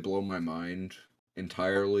didn't really blow my mind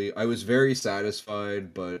entirely. I was very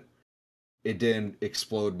satisfied, but it didn't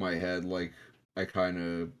explode my head like I kind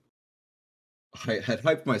of I had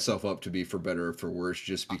hyped myself up to be for better or for worse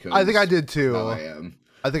just I think I because did how too. I am.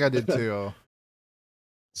 I think I did too.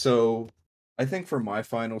 So I think for my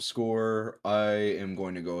final score, I am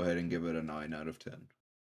going to go ahead and give it a 9 out of 10.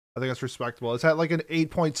 I think that's respectable. It's at like an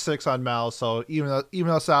 8.6 on Mouse, so even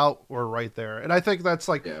us out, we're right there. And I think that's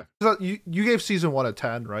like Yeah. you gave season 1 a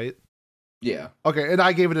 10, right? Yeah. Okay, and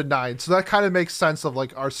I gave it a 9. So that kind of makes sense of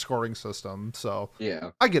like our scoring system. So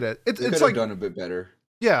Yeah. I get it. It's We could it's have like done a bit better,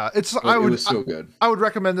 yeah, it's but it was so good. I would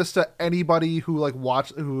recommend this to anybody who like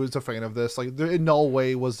who is a fan of this. Like there in no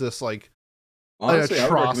way was this like an Honestly, I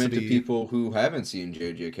would recommend to atrocity. people who haven't seen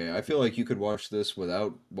JJK. I feel like you could watch this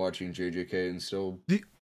without watching JJK and still The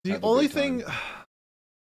the have a only good thing time.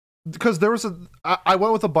 because there was I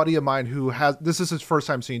went with a buddy of mine who has this is his first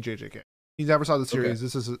time seeing JJK. He never saw the Okay.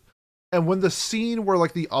 series. And when the scene where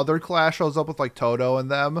like the other class shows up with like Toto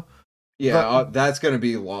and them, Yeah, the that's gonna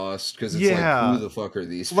be lost because it's like, who yeah, the fuck are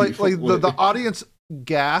these like people? the audience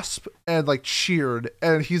gasped and like cheered,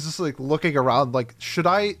 and he's just like looking around like, should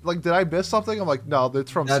I like did I miss something? I'm like, no,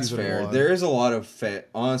 it's from That's season fair. one. There is a lot of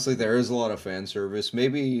honestly, there is a lot of fan service.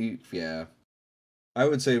 Maybe, yeah. I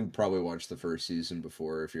would say probably watch the first season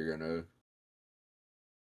before if you're gonna.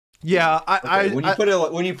 Yeah. Yeah, Okay. When you I put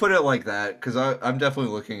it when you put it like that, because I'm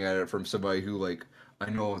definitely looking at it from somebody who like I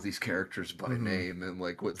know all these characters by mhm. name and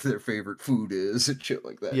like what their favorite food is and shit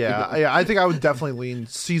like that. You Yeah, know. yeah, I think I would definitely lean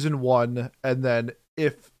season one, and then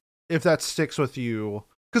if that sticks with you,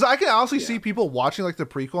 because I can honestly Yeah. see people watching like the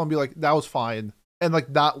prequel and be like, that was fine, and like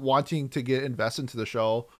not wanting to get invested into the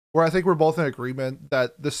show. Where I think we're both in agreement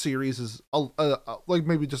that the series is like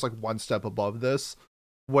maybe just like one step above this.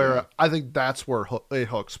 Yeah. Where I think that's where it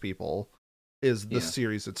hooks people is the Yeah.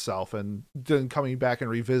 series itself, and then coming back and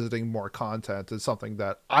revisiting more content is something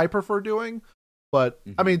that I prefer doing. But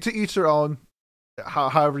I Hmm. mean, to each their own.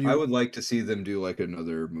 However I you, would like to see them do like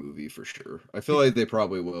another movie for sure. I feel like they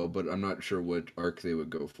probably will, but I'm not sure what arc they would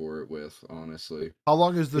go for it with, honestly. how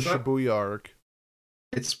long is the Because I Shibuya arc?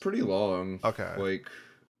 It's pretty long. Okay. Like,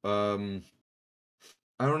 um,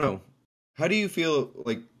 I don't know. How do you feel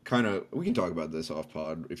like kind of we can talk about this off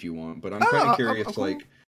pod if you want, but I'm kind of I'm curious cool. like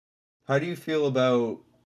how do you feel about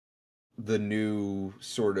the new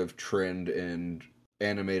sort of trend in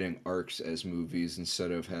animating arcs as movies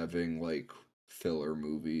instead of having like filler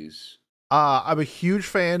movies? I'm a huge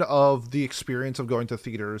fan of the experience of going to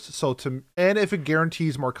theaters. So and if it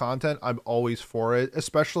guarantees more content, I'm always for it.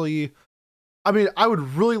 Especially, I mean, I would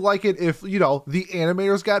really like it if the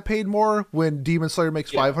animators got paid more when Demon Slayer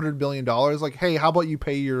makes Yeah. $500 million. Like, hey, how about you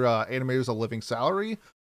pay your animators a living salary?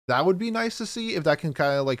 That would be nice to see if that can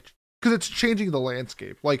kind of like because it's changing the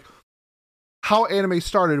landscape. Like how anime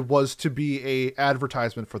started was to be a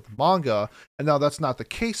advertisement for the manga, and now that's not the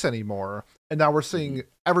case anymore. And now we're Hmm. seeing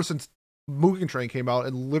ever since Mugen Train came out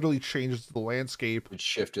and literally changed the landscape, It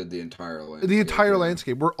shifted the landscape, entire yeah.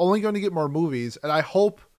 landscape. We're only going to get more movies, and I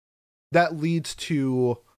hope that leads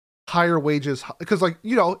to higher wages because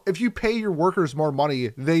if you pay your workers more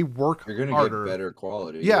money, they work You're gonna get harder. better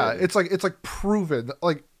quality, Yeah, yeah. it's like proven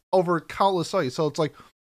like over countless studies. So it's like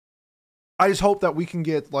I just hope that we can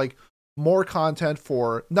get like more content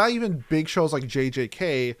for not even big shows like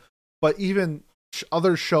JJK, but even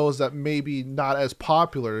other shows that maybe not as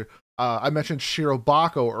popular. I mentioned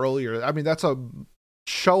Shirobako earlier. I mean, that's a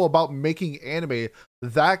show about making anime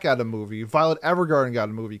that got a movie. Violet Evergarden got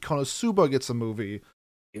a movie. Konosuba gets a movie.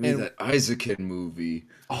 Give me And that Isaacin movie.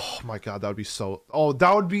 oh my god, that would be so. Oh,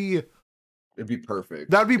 that It'd be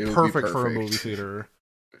perfect. would be It would be perfect for a movie perfect. theater.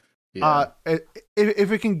 Yeah.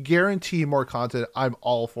 If it can guarantee more content, I'm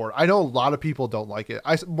all for it. I know a lot of people don't like it.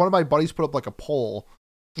 One of my buddies put up like a poll,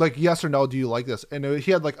 like yes or no, do you like this? And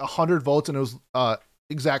he had like 100 votes, and it was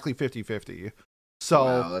exactly 50-50. So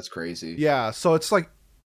Wow, that's crazy. yeah, so it's like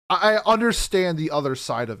I understand the other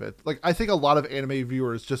side of it. Like I think a lot of anime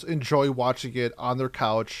viewers just enjoy watching it on their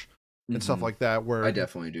couch and stuff Hmm. like that. I Where,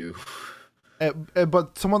 definitely do.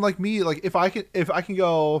 but someone like me, like if I can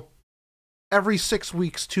go every 6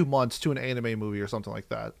 weeks, 2 months to an anime movie or something like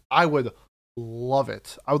that, I would love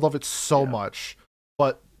it. I would love it so Yeah. much.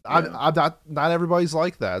 But Yeah. I'm not everybody's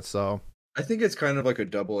like that. So I think it's kind of like a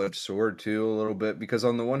double-edged sword too, a little bit, because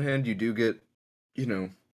on the one hand you do get, you know,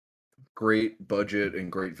 great budget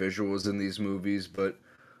and great visuals in these movies, but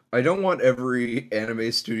I don't want every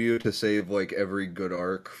anime studio to save like every good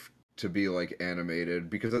arc to be like animated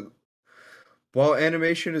because while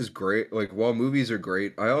animation is great, like while movies are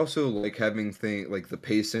great, I also like having like the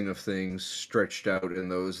pacing of things stretched out in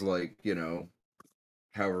those like,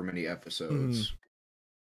 however many mm, episodes.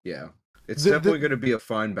 Yeah. It's the definitely going to be a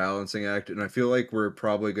fine balancing act, and I feel like we're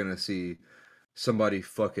probably going to see somebody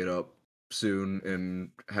fuck it up soon and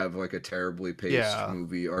have like a terribly paced yeah.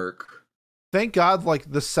 movie arc. Thank God,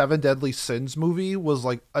 like the Seven Deadly Sins movie was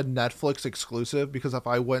like a Netflix exclusive because if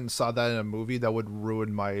I went and saw that in a movie, that would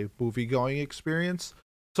ruin my movie going experience.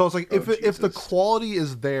 So it's like Oh if the Jesus. quality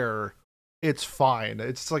is there, it's fine.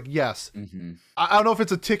 It's like yes, Hmm. I don't know if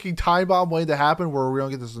it's a ticking time bomb waiting to happen where we're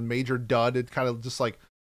gonna get this major dud. It kind of just like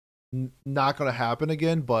not gonna happen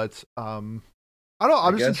again. But I don't know. I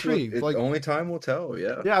I'm just guess intrigued. Like only time will tell.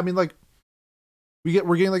 Yeah. yeah, I mean like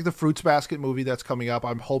we're getting like the Fruits Basket movie that's coming up.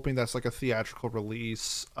 I'm hoping that's like a theatrical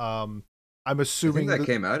release. I'm I think assuming that that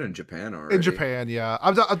came out in Japan in already. Japan, yeah.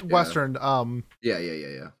 I'm Yeah. Western.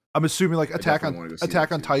 Yeah. I'm assuming like I definitely want to go see Attack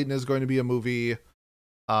that on too. Titan is going to be a movie.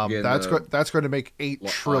 Again, the That's going to make $8 Odd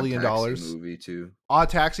trillion Taxi dollars. movie too. Odd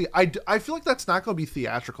Taxi. I feel like that's not going to be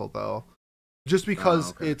theatrical though, just Oh,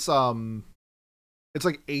 because okay. it's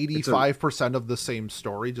like It's a 85% of the same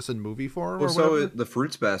story just in movie form well, or so whatever. the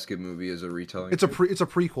Fruits Basket movie is a retelling It's a too. it's a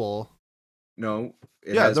prequel. No,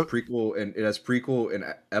 it Yeah, has prequel and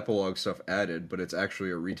epilogue stuff added, but it's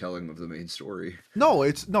actually a retelling of the main story. no,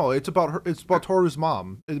 it's about her. It's about Toru's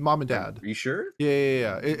mom and Are dad. you sure?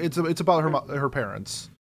 Yeah. It's about her parents.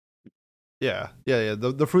 Yeah.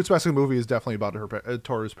 The Fruits Basket movie is definitely about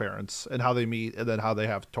Toru's parents and how they meet, and then how they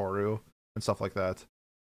have Toru and stuff like that.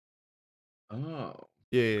 Oh,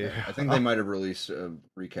 Yeah. okay. I think they might have released a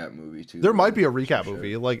recap movie too. There might Then be a or some recap shit.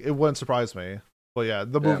 movie. Like it wouldn't surprise me. But yeah,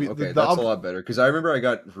 the Damn. movie, Okay, that's a lot better because I remember I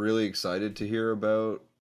got really excited to hear about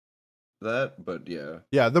that, but yeah.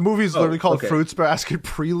 yeah, the movie's literally Oh, called okay. Fruits Basket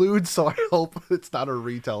Prelude. So I hope it's not a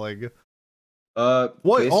retelling. What?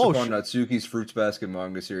 Based Oh, upon Natsuki's Fruits Basket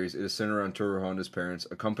manga series, it is centered around Toru Honda's parents,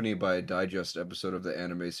 accompanied by a digest episode of the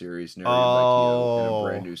anime series narrated by Kyo, and a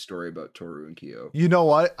brand oh. new story about Toru and Kyo. You know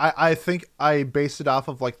what? I think I based it off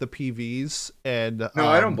of like the PVs and No,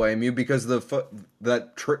 I don't blame you because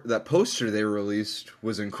that poster they released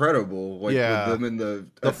was incredible. Like with yeah, them the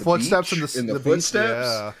at the footsteps and beach in the the beach. footsteps.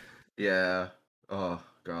 Yeah. Yeah. Oh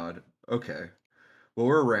God. Okay. Well,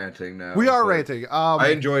 we're ranting now. We are but ranting. I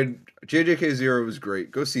enjoyed JJK Zero was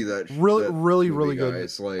great. Go see that. Really, that really, movie, really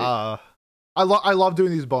guys. good. Like, I love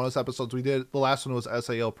doing these bonus episodes. We did the last one was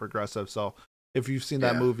SAO Progressive. So if you've seen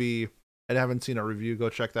that movie and haven't seen a review, go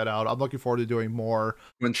check that out. I'm looking forward to doing more.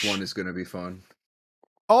 Quince one is gonna be fun.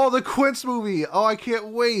 Oh, the Quince movie. Oh, I can't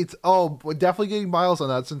wait. Oh, definitely getting Miles on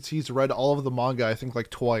that since he's read all of the manga, I think like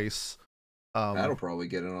twice. Pat'll probably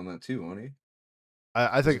get in on that too, won't he?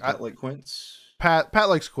 I think Pat like Quince. Pat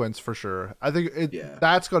likes Quince for sure. I think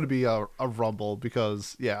that's going to be a rumble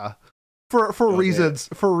because for reasons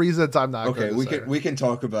I'm not. Okay, we can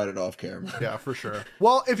talk about it off camera. Yeah, for sure.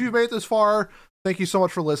 Well, if you've made it this far, thank you so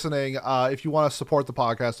much for listening. If you want to support the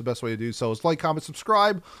podcast, the best way to do so is like, comment,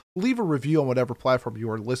 subscribe, leave a review on whatever platform you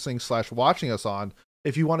are listening/watching us on.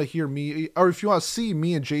 If you want to hear me, or if you want to see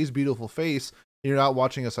me and Jay's beautiful face, and you're not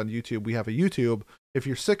watching us on YouTube, we have a YouTube. If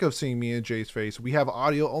you're sick of seeing me and Jay's face, we have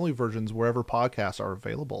audio-only versions wherever podcasts are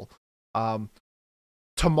available.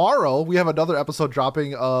 Tomorrow, we have another episode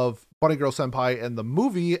dropping of Bunny Girl Senpai and the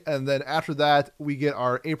movie, and then after that, we get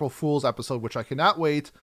our April Fool's episode, which I cannot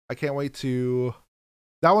wait. I can't wait to...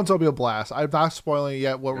 That one's going to be a blast. I'm not spoiling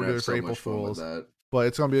yet what we're doing for April Fool's, but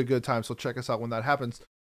it's going to be a good time, so check us out when that happens.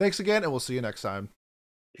 Thanks again, and we'll see you next time.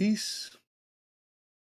 Peace.